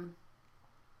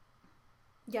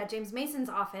 James Mason's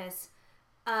office,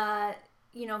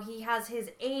 he has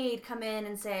his aide come in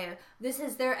and say, this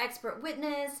is their expert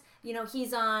witness.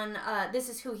 He's on, this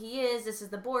is who he is. This is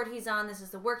the board he's on. This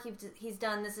is the work he's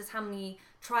done. This is how many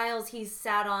trials he's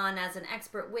sat on as an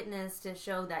expert witness to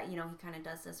show that, he kind of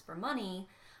does this for money.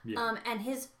 Yeah. And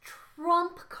his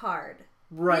trump card.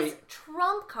 Right. His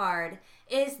trump card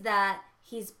is that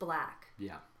he's black.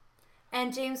 Yeah.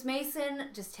 And James Mason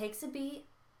just takes a beat.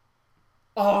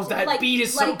 Oh, that beat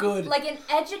is so good. Like an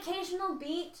educational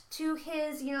beat to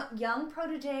his, young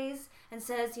proteges, and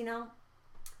says,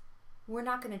 we're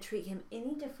not going to treat him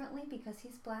any differently because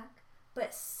he's black,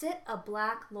 but sit a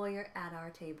black lawyer at our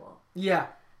table. Yeah.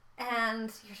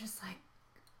 And you're just like,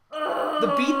 ugh.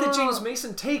 The beat that James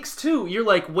Mason takes, too. You're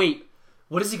like, wait,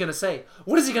 what is he going to say?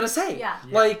 What is he going to say? Yeah.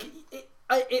 Like,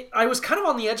 I was kind of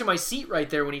on the edge of my seat right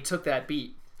there when he took that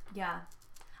beat. Yeah.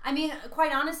 I mean,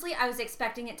 quite honestly, I was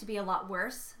expecting it to be a lot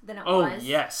worse than it was. Oh,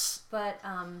 yes. But,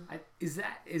 Is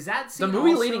that scene the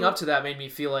movie also, leading up to that made me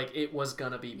feel like it was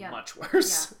gonna be much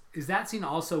worse. Yeah. Is that scene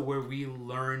also where we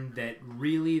learned that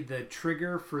really the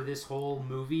trigger for this whole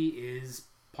movie is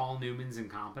Paul Newman's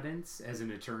incompetence as an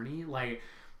attorney? Like,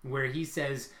 where he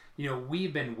says,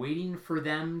 we've been waiting for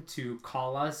them to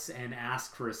call us and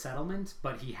ask for a settlement,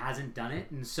 but he hasn't done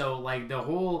it. And so, like, the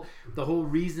whole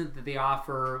reason that they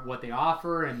offer what they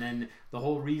offer, and then the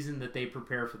whole reason that they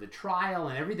prepare for the trial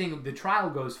and everything, the trial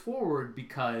goes forward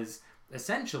because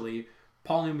essentially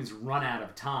Paul Newman's run out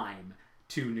of time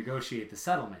to negotiate the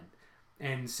settlement.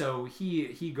 And so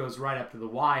he goes right up to the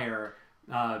wire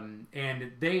And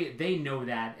they know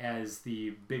that as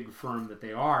the big firm that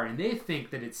they are, and they think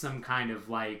that it's some kind of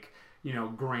like,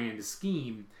 grand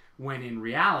scheme, when in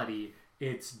reality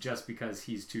it's just because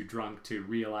he's too drunk to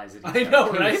realize that he's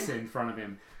got a case in front of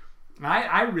him.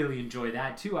 I really enjoy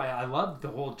that too. I love the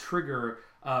whole trigger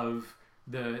of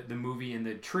the movie, and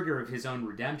the trigger of his own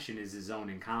redemption is his own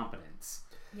incompetence.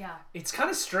 Yeah. It's kind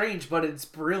of strange, but it's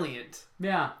brilliant.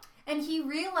 Yeah. And he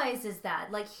realizes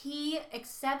that. Like, he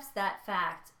accepts that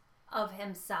fact of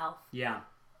himself. Yeah.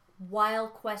 While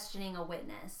questioning a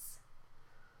witness.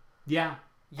 Yeah.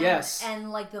 Yes.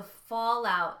 And like the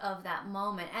fallout of that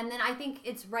moment. And then I think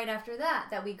it's right after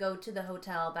that we go to the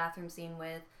hotel bathroom scene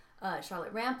with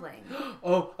Charlotte Rampling.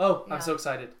 Oh, yeah. I'm so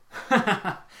excited.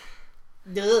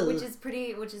 Which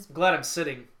is I'm glad I'm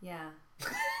sitting. Yeah.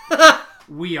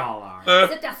 We all are.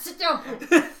 Sit down.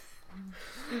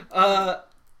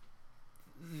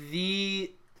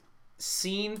 The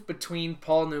scene between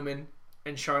Paul Newman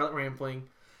and Charlotte Rampling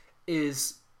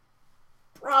is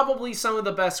probably some of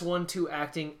the best 1-2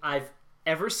 acting I've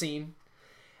ever seen.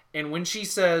 And when she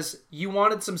says, "You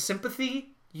wanted some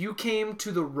sympathy, you came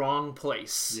to the wrong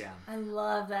place." Yeah. I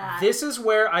love that. This is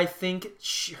where I think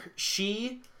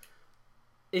she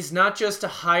is not just a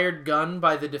hired gun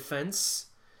by the defense.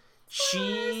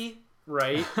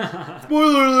 Right?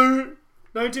 Spoiler alert!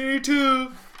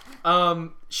 1982!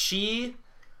 She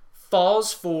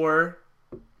falls for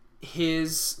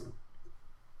his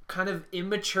kind of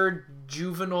immature,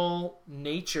 juvenile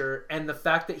nature, and the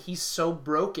fact that he's so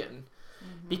broken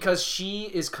because she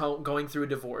is going through a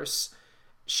divorce.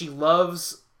 She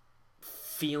loves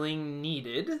feeling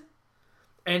needed,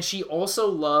 and she also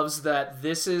loves that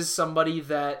this is somebody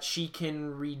that she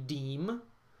can redeem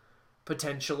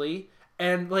potentially,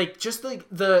 and like just like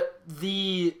the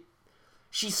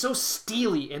she's so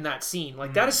steely in that scene.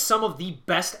 Like that is some of the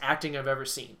best acting I've ever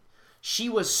seen. She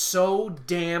was so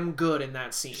damn good in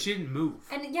that scene. She didn't move.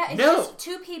 And yeah, it's just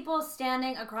two people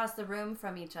standing across the room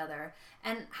from each other.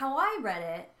 And how I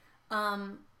read it,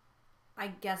 I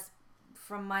guess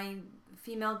from my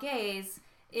female gaze,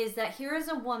 is that here is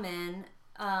a woman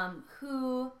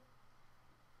who...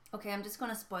 Okay, I'm just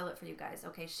going to spoil it for you guys.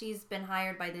 Okay, she's been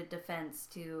hired by the defense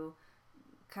to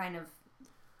kind of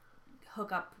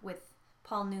hook up with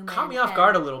Paul Newman. Caught me off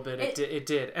guard a little bit. It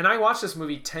did. And I watched this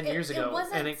movie 10 years ago. It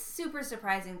wasn't super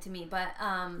surprising to me. But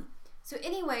so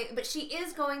anyway, but she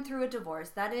is going through a divorce.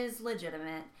 That is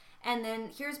legitimate. And then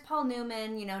here's Paul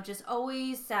Newman, just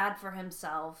always sad for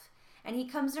himself. And he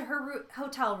comes to her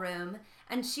hotel room,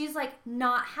 and she's like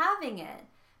not having it.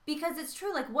 Because it's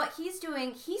true, like what he's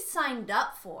doing, he signed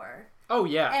up for. Oh,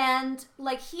 yeah. And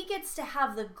like he gets to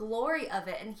have the glory of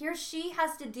it. And here she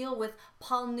has to deal with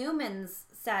Paul Newman's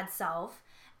sad self.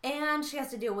 And she has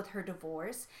to deal with her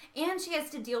divorce. And she has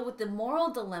to deal with the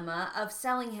moral dilemma of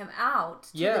selling him out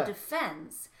to the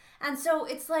defense. And so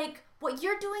it's like, what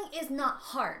you're doing is not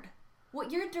hard. What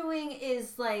you're doing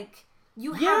is like,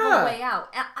 you have a way out.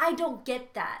 And I don't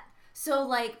get that. So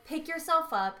like, pick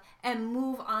yourself up and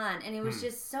move on. And it was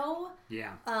just so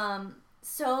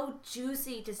so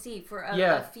juicy to see for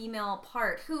a female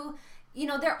part who,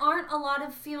 there aren't a lot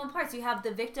of female parts. You have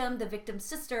the victim's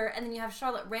sister, and then you have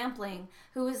Charlotte Rampling,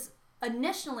 who was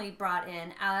initially brought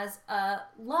in as a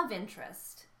love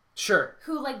interest. Sure.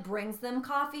 Who like brings them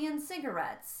coffee and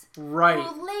cigarettes. Right.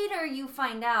 Who later you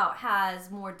find out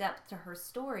has more depth to her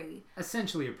story.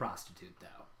 Essentially a prostitute,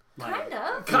 though. Kind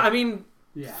of. I mean...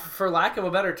 Yeah. For lack of a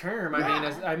better term,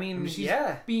 I mean, she's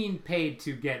being paid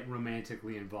to get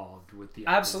romantically involved with the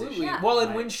absolutely. Yeah. Well,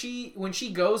 and when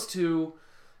she goes to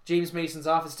James Mason's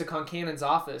office, to Concannon's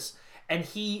office, and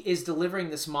he is delivering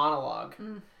this monologue,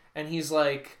 and he's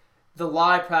like, "The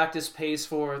lie practice pays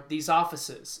for these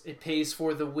offices. It pays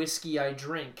for the whiskey I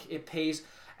drink. It pays,"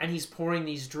 and he's pouring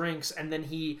these drinks, and then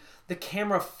the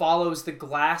camera follows the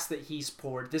glass that he's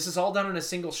poured. This is all done in a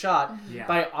single shot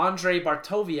by Andrei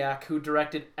Bartoviak, who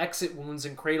directed Exit Wounds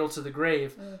and Cradle to the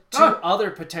Grave, two other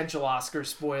potential Oscar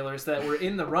spoilers that were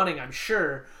in the running, I'm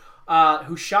sure,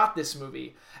 who shot this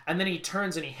movie. And then he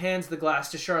turns and he hands the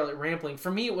glass to Charlotte Rampling. For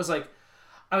me, it was like,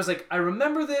 I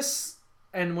remember this,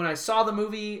 and when I saw the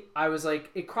movie, I was like,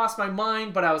 it crossed my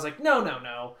mind, but I was like,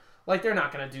 no. Like, they're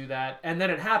not going to do that. And then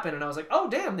it happened, and I was like, oh,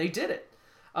 damn, they did it.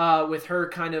 With her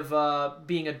kind of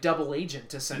being a double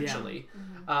agent, essentially.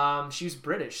 Yeah. She's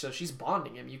British, so she's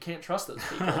bonding him. You can't trust those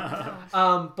people.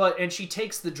 And she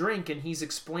takes the drink, and he's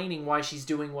explaining why she's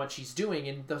doing what she's doing,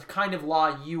 and the kind of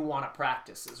law you want to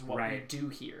practice is what we do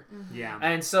here. Yeah.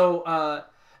 And so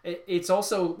it's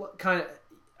also kind of...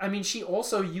 I mean, she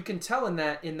also... You can tell in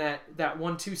that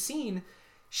 1-2 scene,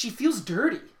 she feels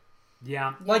dirty.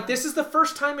 Yeah. Like, this is the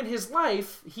first time in his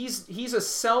life he's a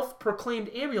self-proclaimed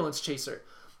ambulance chaser.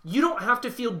 You don't have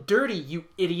to feel dirty, you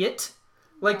idiot.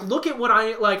 Like, look at what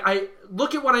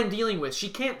look at what I'm dealing with. She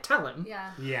can't tell him.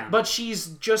 Yeah. Yeah. But she's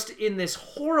just in this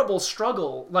horrible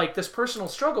struggle, like this personal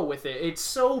struggle with it. It's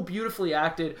so beautifully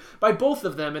acted by both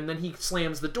of them, and then he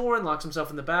slams the door and locks himself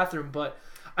in the bathroom. But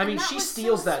I mean, she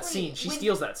steals that scene. She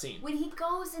steals that scene. When he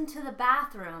goes into the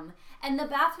bathroom, and the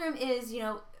bathroom is,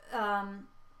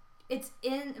 it's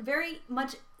in very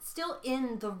much still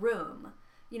in the room.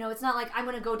 It's not like I'm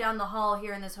going to go down the hall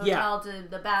here in this hotel to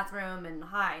the bathroom and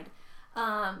hide.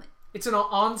 It's an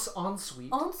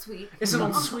ensuite. Ensuite. It's an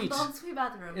ensuite. Ensuite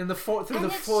bathroom. In the through the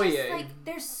it's foyer. Just like,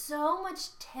 there's so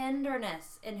much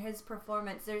tenderness in his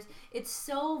performance. It's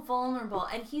so vulnerable,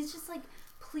 and he's just like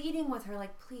pleading with her,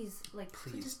 like, please, like,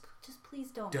 please, just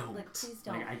please don't. Like, please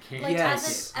don't. Like, I can't like, take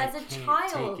as a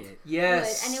child. Take it.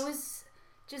 Yes. And it was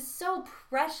just so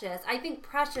precious. I think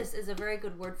precious is a very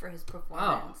good word for his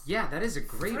performance. Oh, yeah, that is a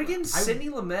great Friggin' one. Sidney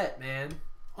Lumet, man.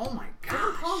 Oh my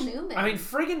gosh. Paul Newman. I mean,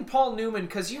 friggin' Paul Newman,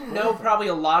 because probably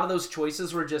a lot of those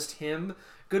choices were just him.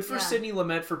 Good for Sidney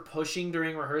Lumet for pushing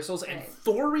during rehearsals and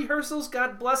Thor rehearsals.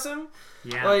 God bless him.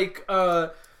 Yeah. Like,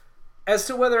 as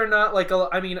to whether or not, like,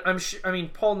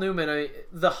 Paul Newman,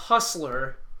 The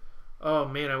Hustler. Oh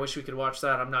man, I wish we could watch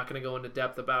that. I'm not going to go into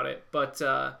depth about it, but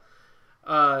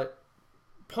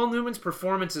Paul Newman's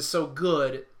performance is so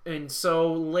good and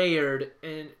so layered,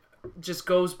 and just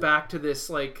goes back to this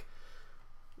like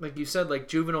you said, like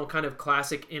juvenile kind of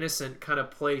classic innocent kind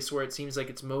of place where it seems like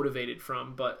it's motivated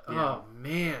from. But oh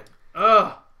man,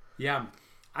 yeah.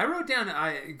 I wrote down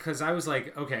because I was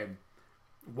like, okay,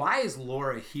 why is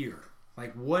Laura here?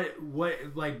 Like what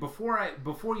like before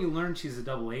you learn she's a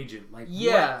double agent, like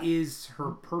what is her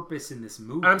purpose in this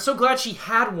movie? I'm so glad she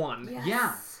had one. Yes.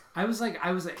 Yeah. I was like,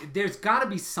 there's got to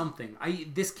be something.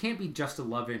 This can't be just a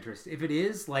love interest. If it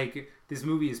is, like, this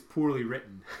movie is poorly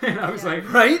written. And I was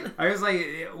like, right? I was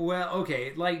like, well,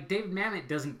 okay. Like, David Mamet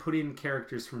doesn't put in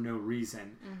characters for no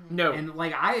reason. Mm-hmm. No. And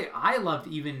like, I loved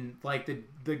even like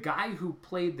the guy who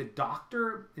played the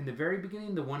doctor in the very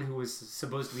beginning, the one who was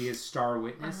supposed to be his star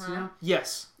witness.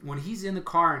 Yes. When he's in the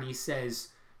car and he says,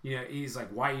 he's like,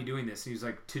 "Why are you doing this?" And he's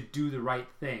like, "To do the right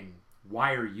thing."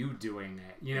 Why are you doing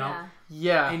it?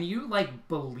 Yeah. And you like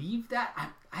believe that.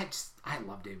 I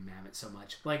love David Mamet so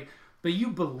much. Like, but you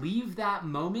believe that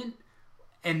moment,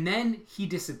 and then he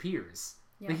disappears.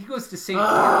 Yeah. Like he goes to St.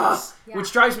 Lawrence,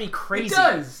 which drives me crazy. It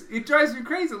does. It drives me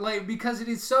crazy. Like because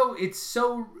it's so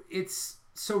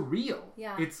real.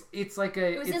 Yeah. It's like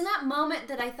It was in that moment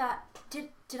that I thought, did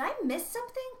I miss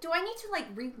something? Do I need to like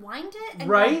rewind it and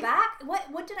go back?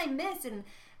 What did I miss? And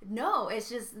no, it's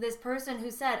just this person who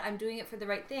said, I'm doing it for the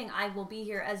right thing. I will be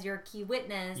here as your key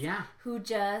witness. Yeah. Who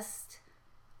just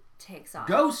takes off.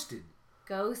 Ghosted.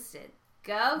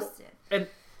 And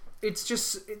it's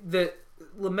just that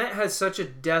Lumet has such a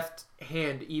deft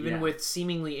hand, even with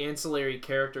seemingly ancillary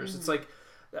characters. Mm-hmm. It's like,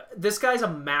 this guy's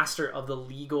a master of the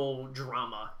legal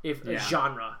drama,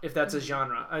 genre, if that's a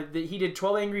genre. He did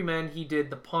 12 Angry Men. He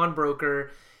did The Pawnbroker.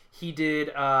 He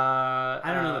did... I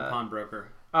don't know The Pawnbroker.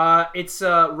 It's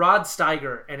Rod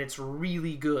Steiger, and it's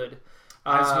really good.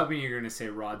 I was hoping you were going to say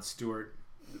Rod Stewart.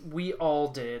 We all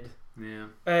did. Yeah.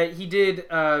 He did,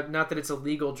 not that it's a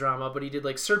legal drama, but he did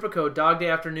like Serpico, Dog Day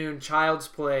Afternoon, Child's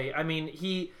Play. I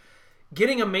mean,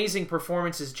 getting amazing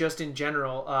performances just in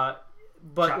general,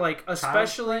 but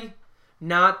especially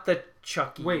not the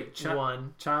Chucky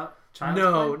one. Child's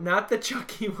no, Play? Not the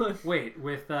Chucky one. Wait,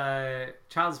 with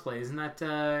Child's Play, isn't that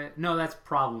no? That's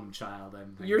Problem Child.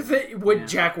 You're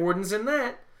Jack Warden's in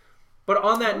that. But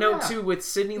on that note too, with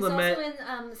Sidney Lumet, also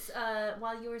in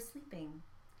While You Were Sleeping.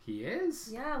 He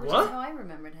is? Yeah, which is how I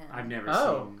remembered him. I've never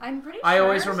seen. I'm pretty sure. I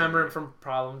always remember him from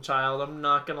Problem Child. I'm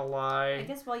not gonna lie. I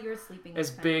guess While You Were Sleeping. As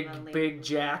Big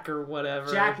Jack or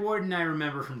whatever. Jack Warden, I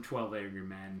remember from 12 Angry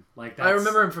Men. I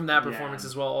remember him from that performance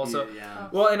as well. Also,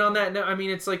 well, and on that note, I mean,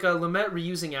 it's like Lumet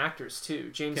reusing actors too.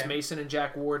 James Mason and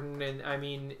Jack Warden, and I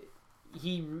mean,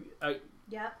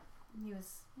 Yep, he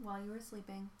was While You Were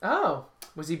Sleeping. Oh,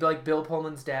 was he like Bill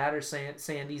Pullman's dad or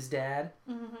Sandy's dad?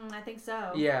 Mm-hmm, I think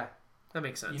so. Yeah. That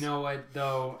makes sense. You know what,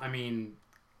 though? I mean,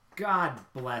 God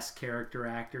bless character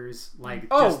actors. Like,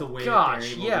 just the way that they're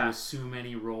able to assume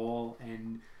any role.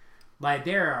 And, like,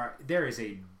 there is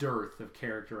a dearth of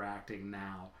character acting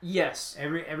now. Yes.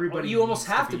 Everybody you almost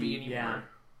have to be anymore.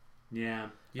 Yeah.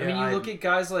 I mean, you look at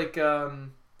guys like...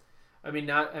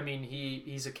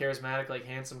 he's a charismatic, like,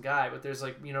 handsome guy, but there's,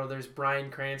 like, there's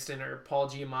Bryan Cranston or Paul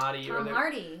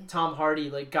Giamatti. Tom Hardy,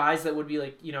 like, guys that would be,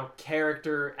 like,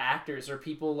 character actors, or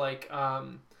people like,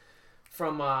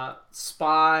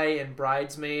 Spy and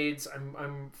Bridesmaids.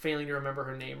 I'm failing to remember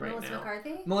her name right now.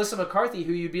 Melissa McCarthy,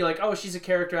 who you'd be like, oh, she's a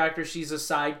character actor. She's a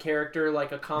side character,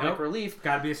 like a comic relief.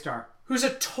 Gotta be a star. Who's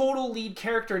a total lead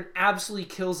character and absolutely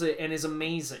kills it and is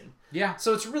amazing. Yeah.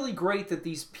 So it's really great that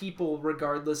these people,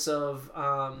 regardless of,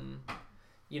 how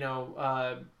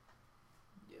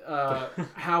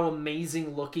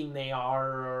amazing looking they are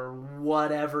or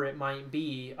whatever it might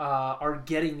be, are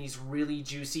getting these really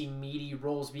juicy, meaty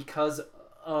roles because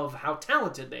of how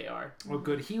talented they are. Well,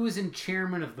 good. He was in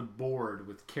Chairman of the Board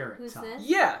with Carrot Top. This?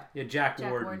 Yeah. Yeah, Jack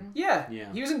Warden. Yeah.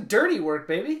 He was in Dirty Work,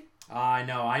 baby. I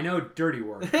know Dirty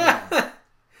Work. Yeah.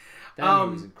 That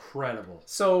movie was incredible.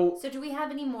 So do we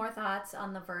have any more thoughts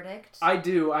on the verdict? I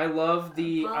do. I love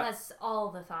the... Paul has all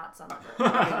the thoughts on the verdict.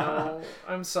 I know.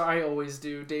 I'm sorry. I always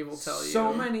do. Dave will tell you.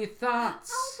 So many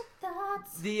thoughts. All the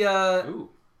thoughts. The...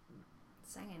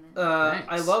 Singing it.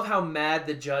 I love how mad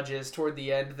the judge is toward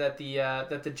the end that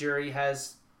the jury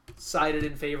has sided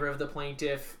in favor of the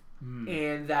plaintiff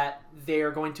and that they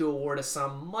are going to award a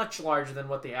sum much larger than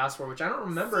what they asked for, which I don't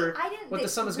remember what the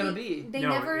sum is going to be. They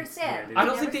never said. I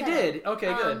don't think they did.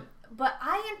 Okay, good. But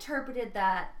I interpreted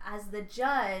that as the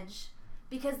judge,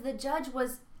 because the judge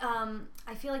was,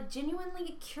 I feel like,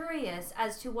 genuinely curious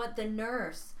as to what the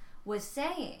nurse was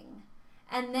saying.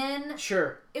 And then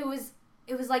it was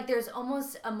like there's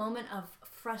almost a moment of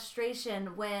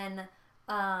frustration when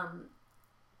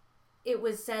it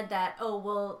was said that, oh,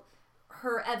 well,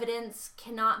 her evidence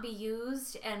cannot be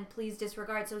used and please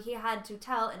disregard. So he had to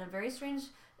tell in a very strange,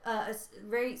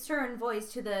 very stern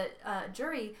voice to the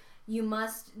jury, you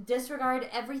must disregard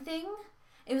everything.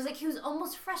 It was like he was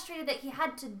almost frustrated that he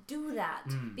had to do that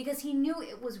because he knew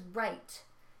it was right.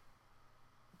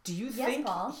 Do you think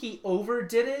he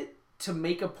overdid it to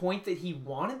make a point that he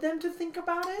wanted them to think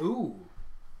about it? Ooh.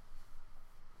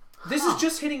 This is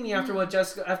just hitting me after what you're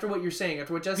saying,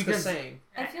 after what Jessica's saying.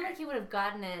 I feel like he would have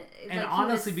gotten it. And like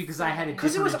honestly, because I had a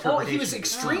different interpretation. He was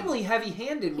extremely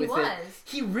heavy-handed with it.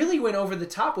 He really went over the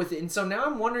top with it. And so now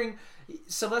I'm wondering,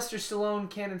 Sylvester Stallone,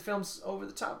 Canon Films, over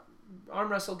the top,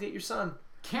 arm wrestle, get your son.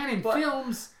 Canon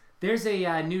Films? There's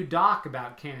a new doc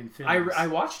about Canon Films. I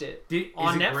watched it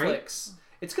on Netflix. Great?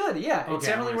 It's good, yeah. Okay, it's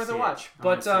definitely worth a watch.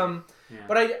 But I'm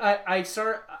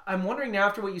wondering now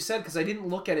after what you said, because I didn't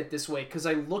look at it this way, because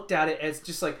I looked at it as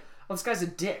just like, oh, this guy's a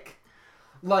dick.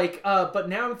 Like, but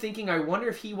now I'm thinking, I wonder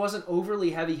if he wasn't overly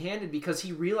heavy-handed because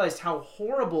he realized how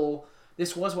horrible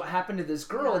this was what happened to this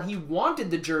girl, and he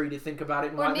wanted the jury to think about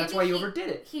it, and that's why he overdid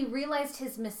it. He realized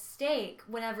his mistake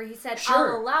whenever he said,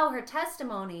 I'll allow her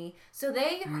testimony. So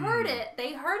they heard it.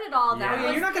 They heard it all. Yeah.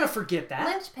 That you're not going to forget that.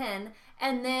 Linchpin.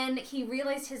 And then he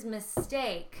realized his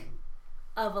mistake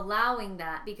of allowing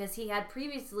that because he had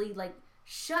previously, like,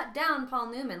 shut down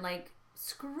Paul Newman, like,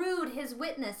 screwed his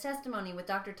witness testimony with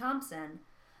Dr. Thompson.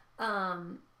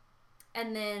 And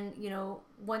then,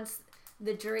 once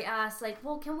the jury asked, like,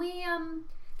 well, can we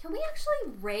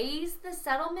actually raise the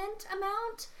settlement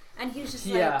amount? And he was just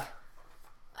like,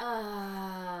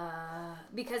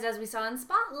 because as we saw in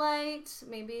Spotlight,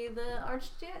 maybe the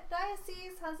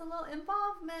Archdiocese has a little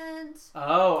involvement.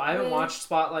 Oh, I haven't watched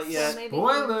Spotlight yet.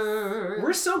 Spoilers!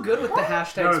 We're so good with the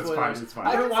hashtag spoilers. It's fine.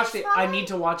 I haven't watched it. I need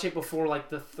to watch it before, like,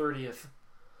 the 30th.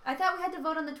 I thought we had to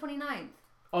vote on the 29th.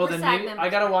 Oh, then maybe I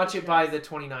gotta watch it by the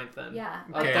 29th then. Yeah.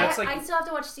 Okay. I still have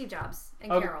to watch Steve Jobs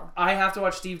and Carol. I have to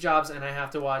watch Steve Jobs and I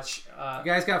have to watch... you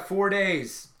guys got 4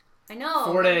 days. I know.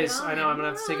 4 days. I know. I'm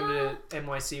going to have to take him to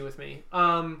NYC with me.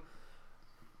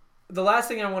 The last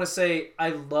thing I want to say,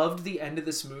 I loved the end of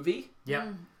this movie.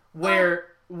 Yep. Where...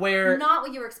 Not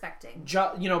what you were expecting.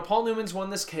 Paul Newman's won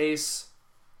this case.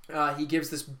 He gives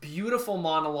this beautiful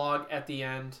monologue at the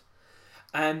end.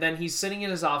 And then he's sitting in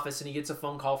his office and he gets a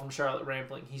phone call from Charlotte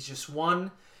Rampling. He's just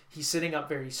won. He's sitting up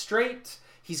very straight.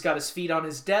 He's got his feet on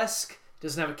his desk.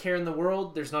 Doesn't have a care in the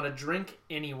world. There's not a drink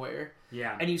anywhere.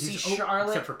 Yeah. And you see Charlotte...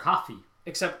 Except for coffee.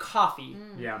 Except coffee.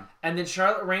 Yeah. And then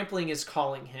Charlotte Rampling is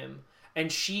calling him. And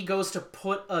she goes to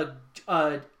put a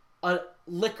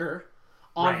liquor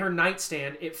on her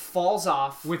nightstand. It falls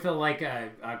off. With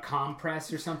a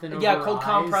compress or something over her cold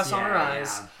compress on her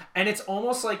eyes. Yeah. And it's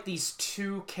almost like these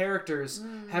two characters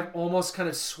have almost kind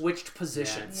of switched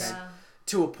positions. Yeah.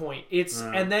 To a point.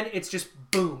 And then it's just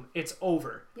boom, it's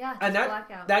over. Yeah, and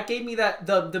blackout. That gave me that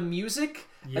the music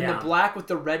and the black with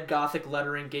the red Gothic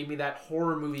lettering gave me that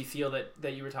horror movie feel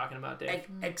that you were talking about, Dave.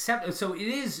 Except so it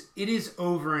is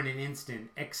over in an instant,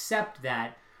 except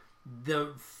that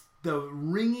the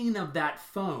ringing of that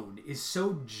phone is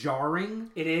so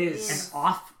jarring. It is. And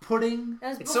off-putting.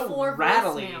 It's so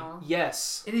rattly.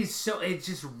 Yes. It is so... It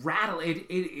just rattled.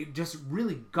 It just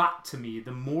really got to me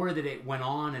the more that it went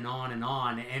on and on and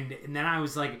on. And then I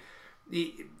was like...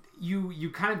 You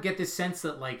kind of get this sense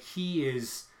that, like, he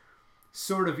is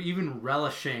sort of even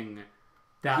relishing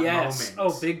that moment.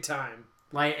 Oh, big time.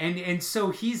 Like, and so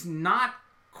he's not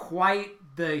quite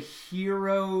the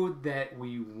hero that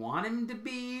we want him to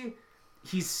be.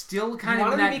 He's still kind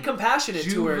of in that to be compassionate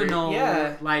juvenile, to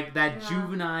her. like that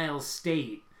juvenile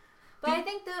state. But I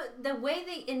think the way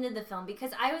they ended the film,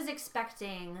 because I was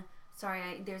expecting.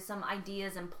 Sorry, there's some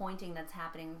ideas and pointing that's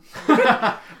happening.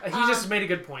 He just made a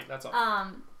good point. That's all.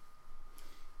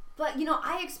 But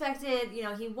I expected,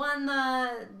 he won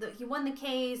the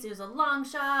case. It was a long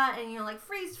shot, and like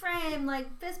freeze frame,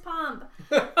 like fist pump,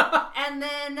 and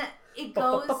then it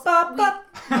goes.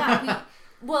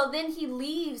 Well, then he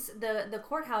leaves the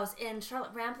courthouse, and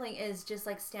Charlotte Rampling is just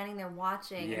like standing there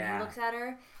watching, and he looks at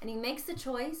her, and he makes the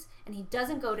choice, and he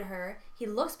doesn't go to her. He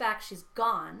looks back, she's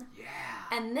gone. Yeah.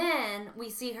 And then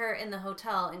we see her in the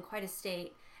hotel in quite a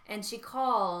state, and she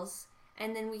calls.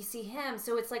 And then we see him.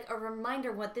 So it's like a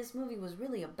reminder what this movie was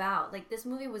really about. Like, this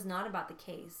movie was not about the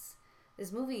case.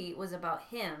 This movie was about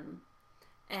him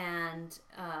and,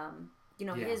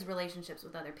 his relationships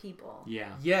with other people.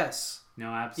 Yeah. Yes. No,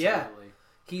 absolutely. Yeah.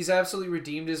 He's absolutely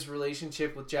redeemed his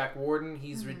relationship with Jack Warden.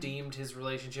 He's redeemed his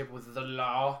relationship with the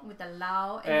law. With the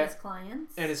law and his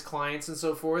clients. And his clients and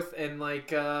so forth. And,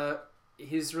 like,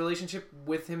 his relationship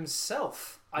with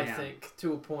himself, I think,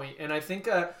 to a point. And I think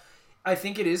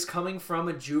it is coming from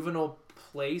a juvenile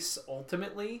place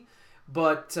ultimately,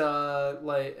 but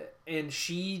and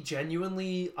she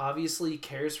genuinely obviously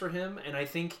cares for him, and I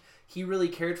think he really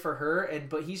cared for her,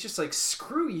 but he's just like,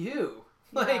 screw you.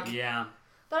 Yeah.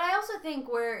 But I also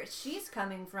think where she's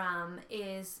coming from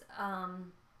is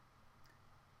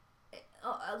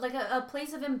like a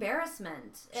place of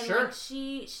embarrassment, and like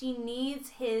she needs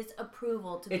his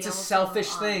approval to be able to move on. It's a selfish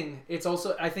thing. It's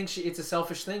also, I think it's a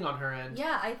selfish thing on her end.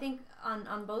 Yeah, I think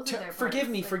on both of their parts. Forgive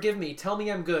me. Tell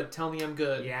me I'm good.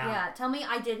 Yeah. Yeah, tell me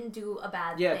I didn't do a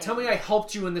bad thing. Yeah, tell me I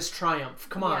helped you in this triumph.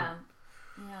 Come on.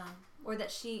 Yeah. Or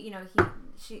that she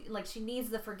needs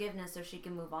the forgiveness so she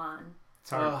can move on.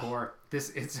 It's hardcore.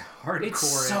 It's hardcore. It's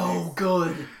so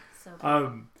good. So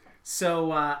good.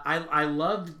 So I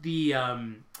loved the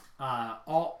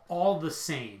all the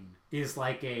same is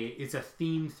like it's a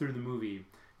theme through the movie.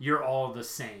 You're all the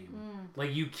same.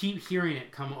 Like you keep hearing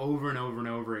it come over and over and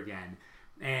over again,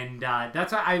 and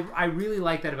that's why I really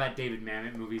like that about David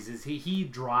Mamet movies is he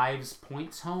drives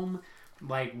points home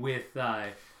like with the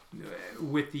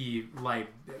like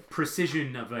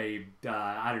precision of a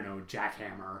I don't know,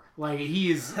 jackhammer. Like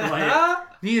he is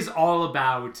all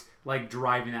about like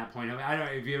driving that point. I don't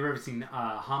know if you've ever seen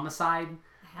Homicide.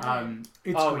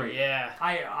 It's great. Yeah.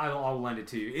 I'll lend it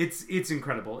to you. It's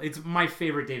incredible. It's my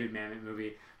favorite David Mamet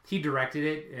movie. He directed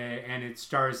it, and it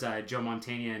stars Joe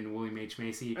Mantegna and William H.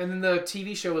 Macy. And then the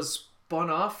TV show was spun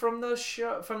off from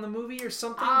the movie or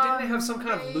something? Didn't they have some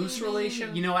kind of loose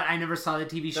relation? You know what? I never saw the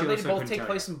TV show. Don't they both take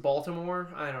place in Baltimore?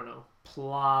 I don't know.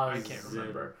 I can't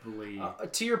remember.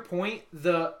 To your point,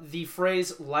 the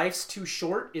phrase "life's too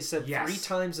short" is said 3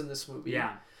 times in this movie.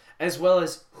 Yeah. As well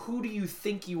as "who do you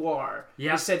think you are?"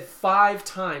 Yeah. Is said 5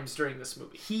 times during this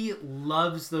movie. He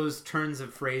loves those turns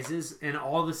of phrases, and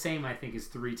all the same, I think, is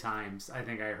 3 times. I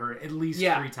think I heard at least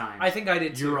 3 times. I think I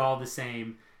did too. You're all the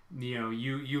same. You know,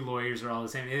 you lawyers are all the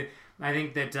same. I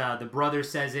think that the brother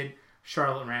says it,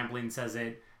 Charlotte Rampling says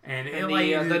it, and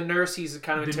the nurse he's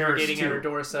kind of interrogating at her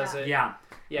door says it. Yeah.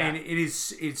 And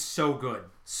it's so good.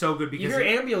 So good because you hear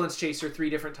ambulance chaser 3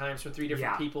 different times from 3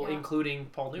 different people, including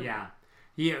Paul Newman. Yeah.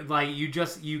 Yeah, like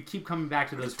you keep coming back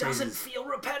to those phrases. It doesn't feel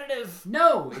repetitive.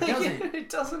 No, it doesn't. It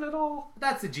doesn't at all.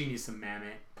 That's the genius of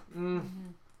Mamet.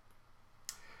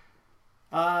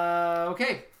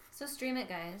 Okay. So stream it,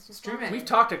 guys. Just stream it. We've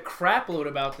talked a crap load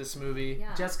about this movie.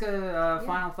 Yeah. Jessica,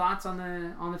 final thoughts on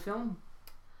the film?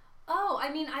 Oh,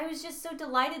 I mean, I was just so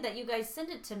delighted that you guys sent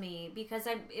it to me because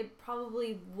it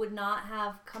probably would not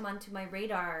have come onto my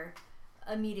radar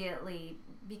immediately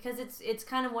because it's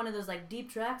kind of one of those like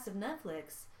deep tracks of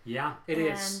Netflix. Yeah, it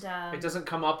is. It doesn't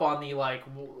come up on the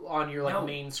on your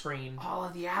main screen. All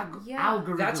of the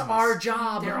algorithms. That's our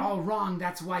job. They're all wrong.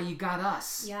 That's why you got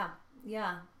us.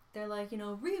 Yeah. They're like,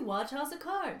 rewatch House of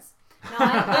Cards. No,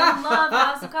 I love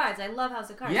House of Cards. I love House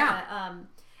of Cards. Yeah. But,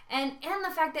 and the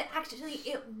fact that actually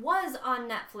it was on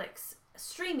Netflix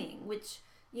streaming, which,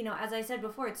 as I said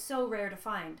before, it's so rare to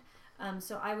find.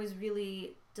 So I was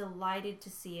really delighted to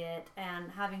see it, and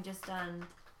having just done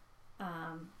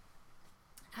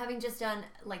having just done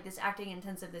like this acting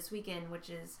intensive this weekend, which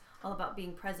is all about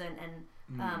being present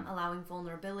and allowing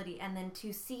vulnerability, and then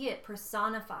to see it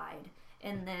personified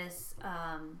in this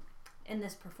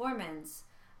performance,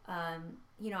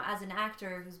 as an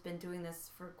actor who's been doing this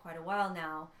for quite a while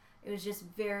now, it was just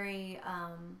very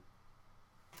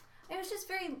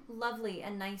lovely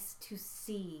and nice to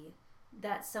see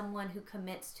that someone who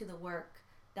commits to the work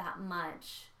that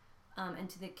much and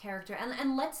to the character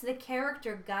and lets the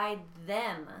character guide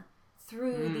them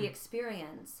through the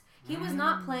experience. He was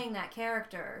not playing that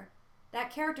character. That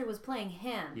character was playing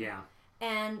him. Yeah.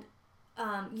 And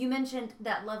you mentioned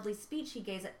that lovely speech he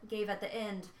gave at the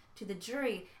end to the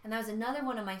jury, and that was another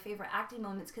one of my favorite acting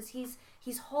moments, because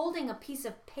he's holding a piece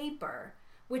of paper,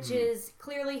 which is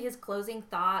clearly his closing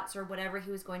thoughts or whatever he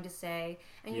was going to say,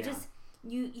 and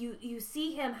you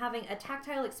see him having a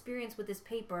tactile experience with this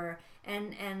paper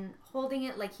and holding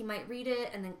it like he might read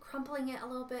it, and then crumpling it a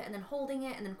little bit, and then holding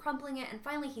it, and then crumpling it, and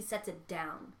finally he sets it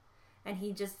down, and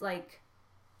he just like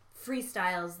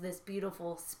freestyles this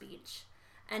beautiful speech.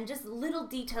 And just little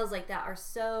details like that are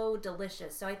so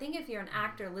delicious. So I think if you're an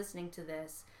actor listening to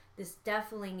this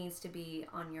definitely needs to be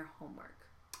on your homework.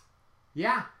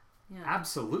 Yeah.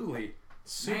 Absolutely.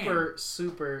 Super,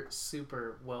 super,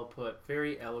 super well put.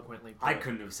 Very eloquently put. I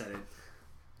couldn't have said it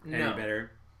any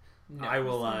better. No. I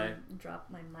will drop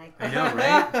my mic. I know,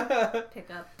 right?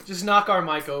 Pick up. Just knock our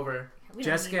mic over.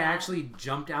 Jessica actually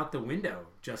jumped out the window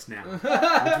just now, which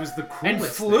was the coolest and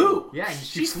flew. thing. Yeah, and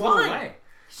she's flew fine. Away.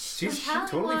 She's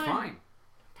totally fine.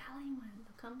 Tell anyone,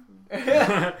 they'll come for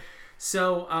me.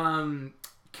 So,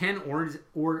 Ken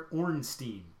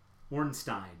Ornstein.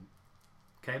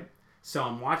 Okay, so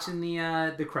I'm watching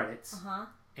the credits,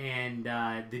 and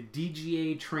the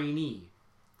DGA trainee,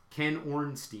 Ken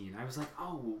Ornstein. I was like,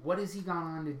 oh, what has he gone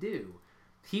on to do?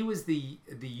 He was the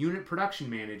unit production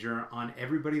manager on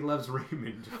Everybody Loves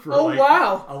Raymond for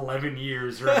 11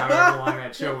 years or however long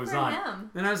that show was on.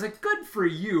 Him. And I was like, good for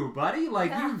you, buddy.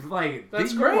 Like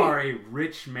That's you great. are a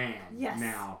rich man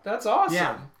now. That's awesome.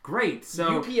 Yeah, great.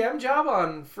 So UPM job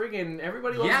on friggin'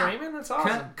 Everybody Loves Raymond. That's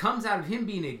awesome. Comes out of him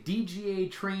being a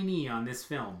DGA trainee on this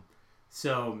film.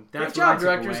 So that's great job, what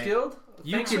I took Directors away. Guild.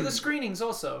 Thanks for the screenings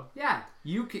also. Yeah,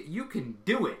 you can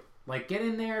do it. Like, get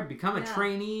in there, become a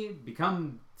trainee,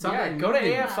 become something. Yeah, go to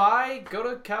AFI, go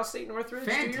to Cal State Northridge.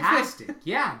 Fantastic.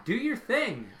 Do do your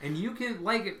thing. And you can,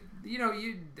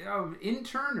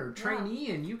 intern or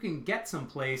trainee, and you can get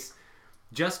someplace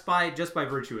just by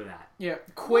virtue of that. Yeah,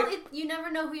 Well, you never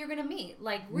know who you're going to meet.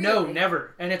 Like, really. No,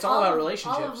 never. And it's all about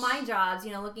relationships. All of my jobs,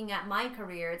 looking at my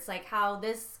career, it's like how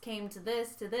this came to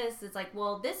this. It's like,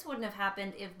 well, this wouldn't have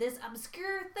happened if this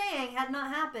obscure thing had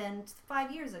not happened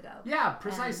 5 years ago. Yeah,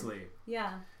 precisely.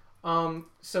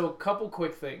 So a couple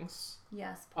quick things.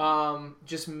 Yes.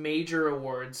 Just major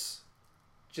awards.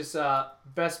 Just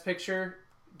Best Picture.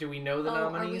 Do we know the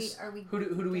nominees? Are we Who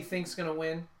do we think's going to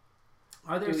win?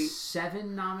 Are there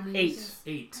 7 nominees?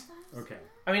 8. Okay.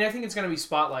 I mean, I think it's going to be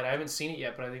Spotlight. I haven't seen it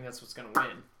yet, but I think that's what's going to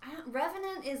win.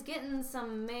 Revenant is getting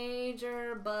some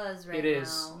major buzz right now. It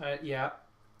is. Yeah.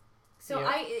 So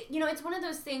it's one of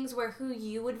those things where who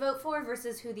you would vote for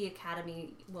versus who the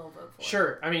Academy will vote for.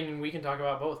 Sure. I mean, we can talk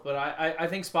about both, but I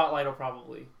think Spotlight will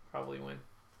probably win.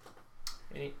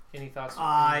 Any thoughts?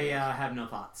 I have no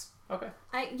thoughts. Okay.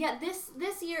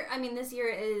 This year. I mean, this year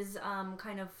is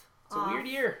kind of. It's a weird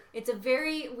year. It's a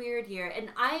very weird year,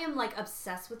 and I am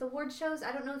obsessed with award shows.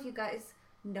 I don't know if you guys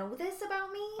know this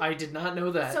about me. I did not know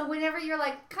that. So whenever you're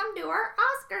like, "Come to our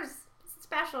Oscars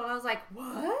special," and I was like,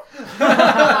 "What?"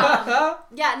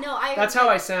 That's how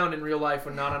I sound in real life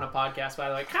when not on a podcast. But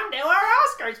I'm like, "Come to our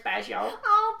Oscar special."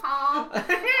 Oh, Paul.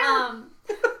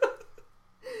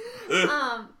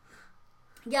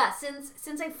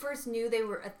 Since I first knew they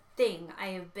were a thing, I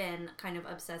have been kind of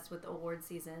obsessed with award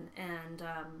season, and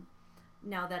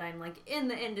now that I'm in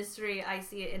the industry, I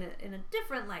see it in a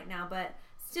different light now, but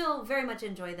still very much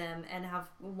enjoy them and have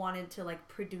wanted to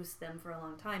produce them for a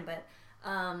long time. But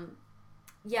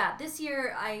this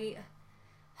year I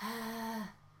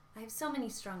have so many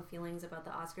strong feelings about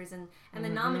the Oscars and the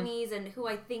nominees and who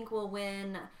I think will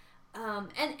win.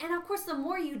 And of course, the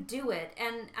more you do it,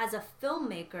 and as a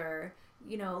filmmaker,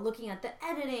 looking at the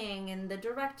editing and the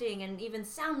directing and even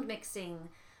sound mixing,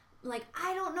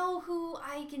 I don't know who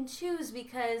I can choose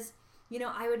because,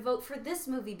 I would vote for this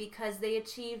movie because they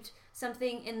achieved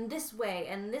something in this way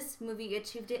and this movie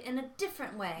achieved it in a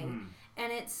different way.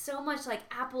 And it's so much like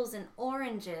apples and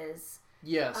oranges.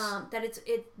 Yes. That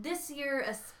this year,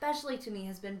 especially to me,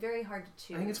 has been very hard to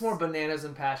choose. I think it's more bananas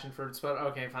and passion fruits, but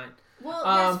okay, fine. Well,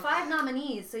 there's 5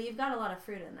 nominees, so you've got a lot of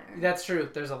fruit in there. That's true.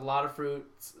 There's a lot of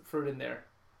fruit in there.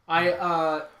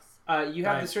 You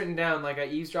have this written down, like I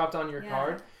eavesdropped on your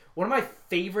card. One of my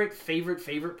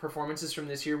favorite performances from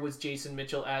this year was Jason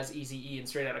Mitchell as Eazy-E in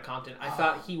Straight Outta Compton. I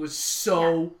thought he was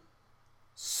so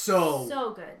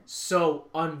good. So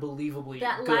unbelievably good.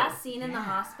 That last scene in the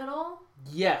hospital?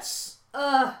 Yes.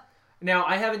 Now,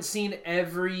 I haven't seen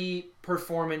every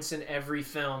performance in every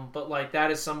film, but like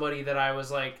that is somebody that I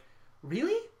was like,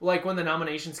 really? Like when the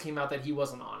nominations came out that he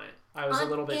wasn't on it. I was a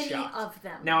little bit shocked. Of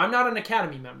them. Now, I'm not an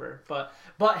Academy member, but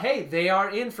hey, they are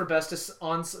in for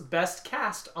best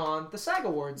cast on the SAG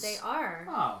Awards. They are.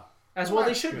 Oh. As well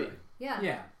they should be.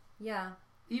 Yeah.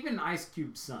 Even Ice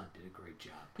Cube's son did a great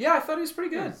job. Yeah, I thought he was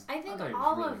pretty good. I think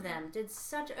all of them did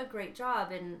such a great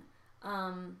job. And,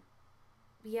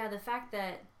 the fact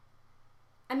that...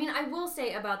 I mean, I will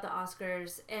say about the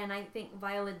Oscars, and I think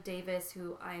Viola Davis,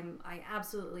 who I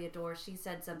absolutely adore, she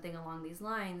said something along these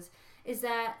lines, is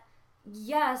that,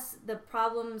 yes, the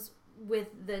problems with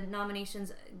the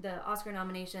nominations, the Oscar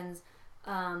nominations,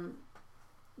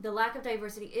 the lack of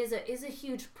diversity is a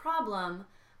huge problem,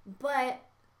 but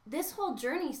this whole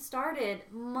journey started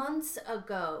months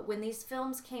ago when these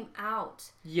films came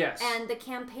out. Yes. And the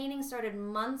campaigning started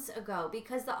months ago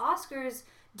because the Oscars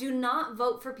do not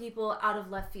vote for people out of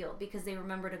left field because they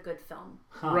remembered a good film.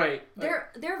 Right.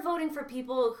 They're voting for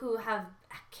people who have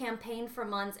campaigned for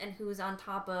months and who's on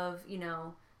top of,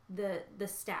 the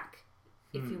stack,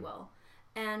 if you will.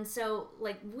 And so,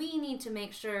 we need to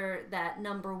make sure that,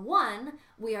 number one,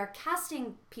 we are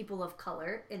casting people of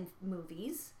color in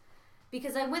movies.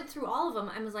 Because I went through all of them.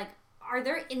 I was like, are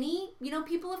there any,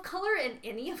 people of color in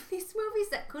any of these movies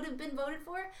that could have been voted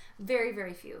for? Very,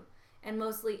 very few. And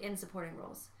mostly in supporting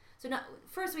roles. So now,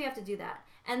 first we have to do that.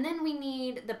 And then we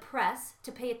need the press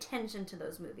to pay attention to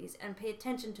those movies and pay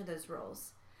attention to those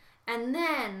roles. And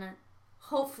then,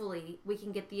 hopefully, we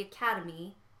can get the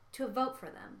Academy to vote for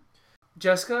them.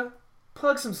 Jessica,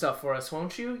 plug some stuff for us,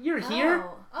 won't you? You're here.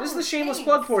 This is the shameless thanks.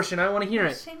 plug portion. I want to hear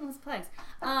it. Shameless plugs.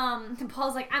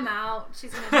 Paul's like, I'm out.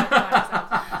 She's going to talk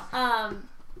about herself.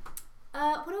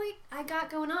 What do I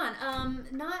got going on?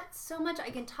 Not so much I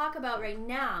can talk about right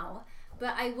now,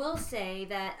 but I will say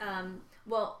that,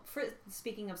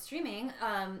 speaking of streaming,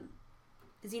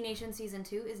 Z Nation Season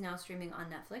 2 is now streaming on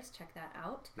Netflix. Check that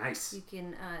out. Nice. You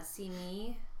can see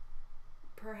me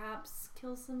perhaps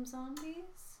kill some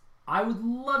zombies. I would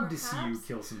love to see you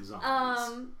kill some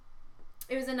zombies.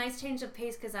 It was a nice change of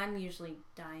pace because I'm usually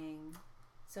dying.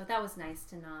 So that was nice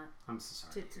to not... I'm so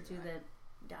sorry to do the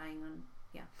dying on...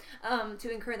 Yeah.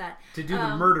 To incur that. To do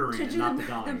the murdering and not the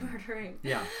dying. The murdering.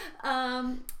 Yeah.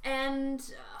 And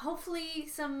hopefully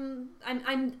I'm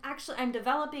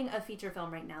developing a feature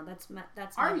film right now. That's my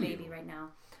baby right now.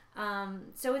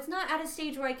 So it's not at a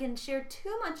stage where I can share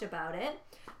too much about it.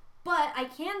 But I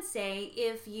can say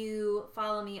if you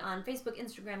follow me on Facebook,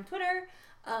 Instagram, Twitter,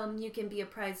 you can be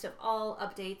apprised of all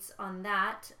updates on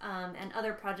that and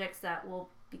other projects that will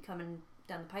be coming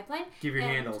down the pipeline. Give your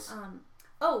handles.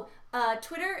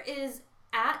 Twitter is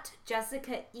at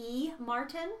Jessica E.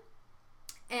 Martin,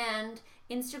 and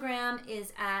Instagram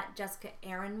is at Jessica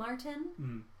Aaron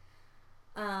Martin.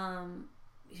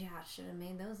 Yeah, I should have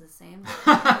made those the same.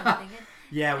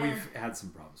 Yeah, we've had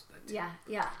some problems with that too.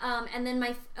 Yeah. And then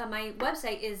my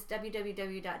website is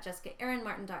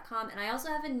www.jessicaaaronmartin.com, and I also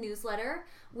have a newsletter,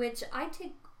 which I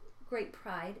take great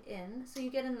pride in. So you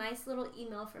get a nice little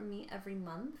email from me every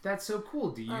month. That's so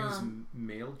cool. Do you use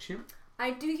MailChimp?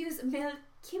 I do use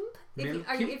MailChimp.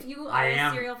 If you are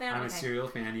a serial fan. I'm a serial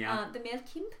fan, yeah. The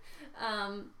MailChimp.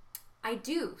 I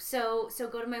do. So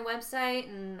go to my website,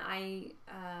 and I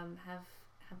have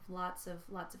lots of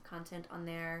content on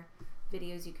there,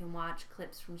 videos you can watch,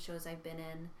 clips from shows I've been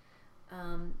in,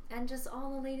 and just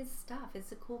all the latest stuff.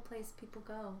 It's a cool place people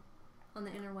go on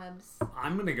the interwebs.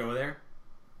 I'm gonna go there.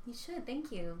 You should.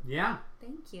 Thank you. Yeah.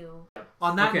 Thank you.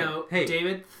 On that note, hey,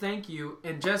 David, thank you,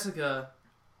 and Jessica,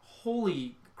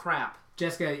 holy crap.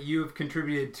 Jessica, you have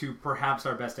contributed to perhaps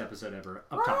our best episode ever.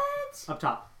 Up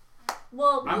top.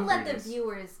 Well, we'll let the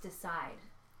viewers decide.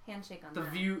 Handshake on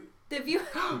that. The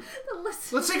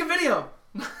listeners. Let's take a video.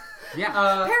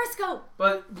 Yeah. Periscope.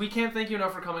 But we can't thank you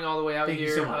enough for coming all the way out here. Thank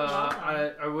you so much.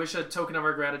 I wish a token of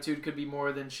our gratitude could be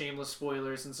more than shameless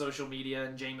spoilers and social media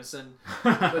and Jameson.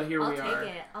 But here we are.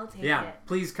 I'll take it. Yeah,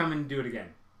 please come and do it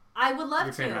again. I would love to.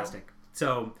 You're fantastic.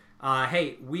 So,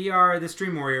 hey, we are the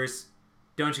Stream Warriors.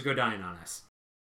 Don't you go dying on us.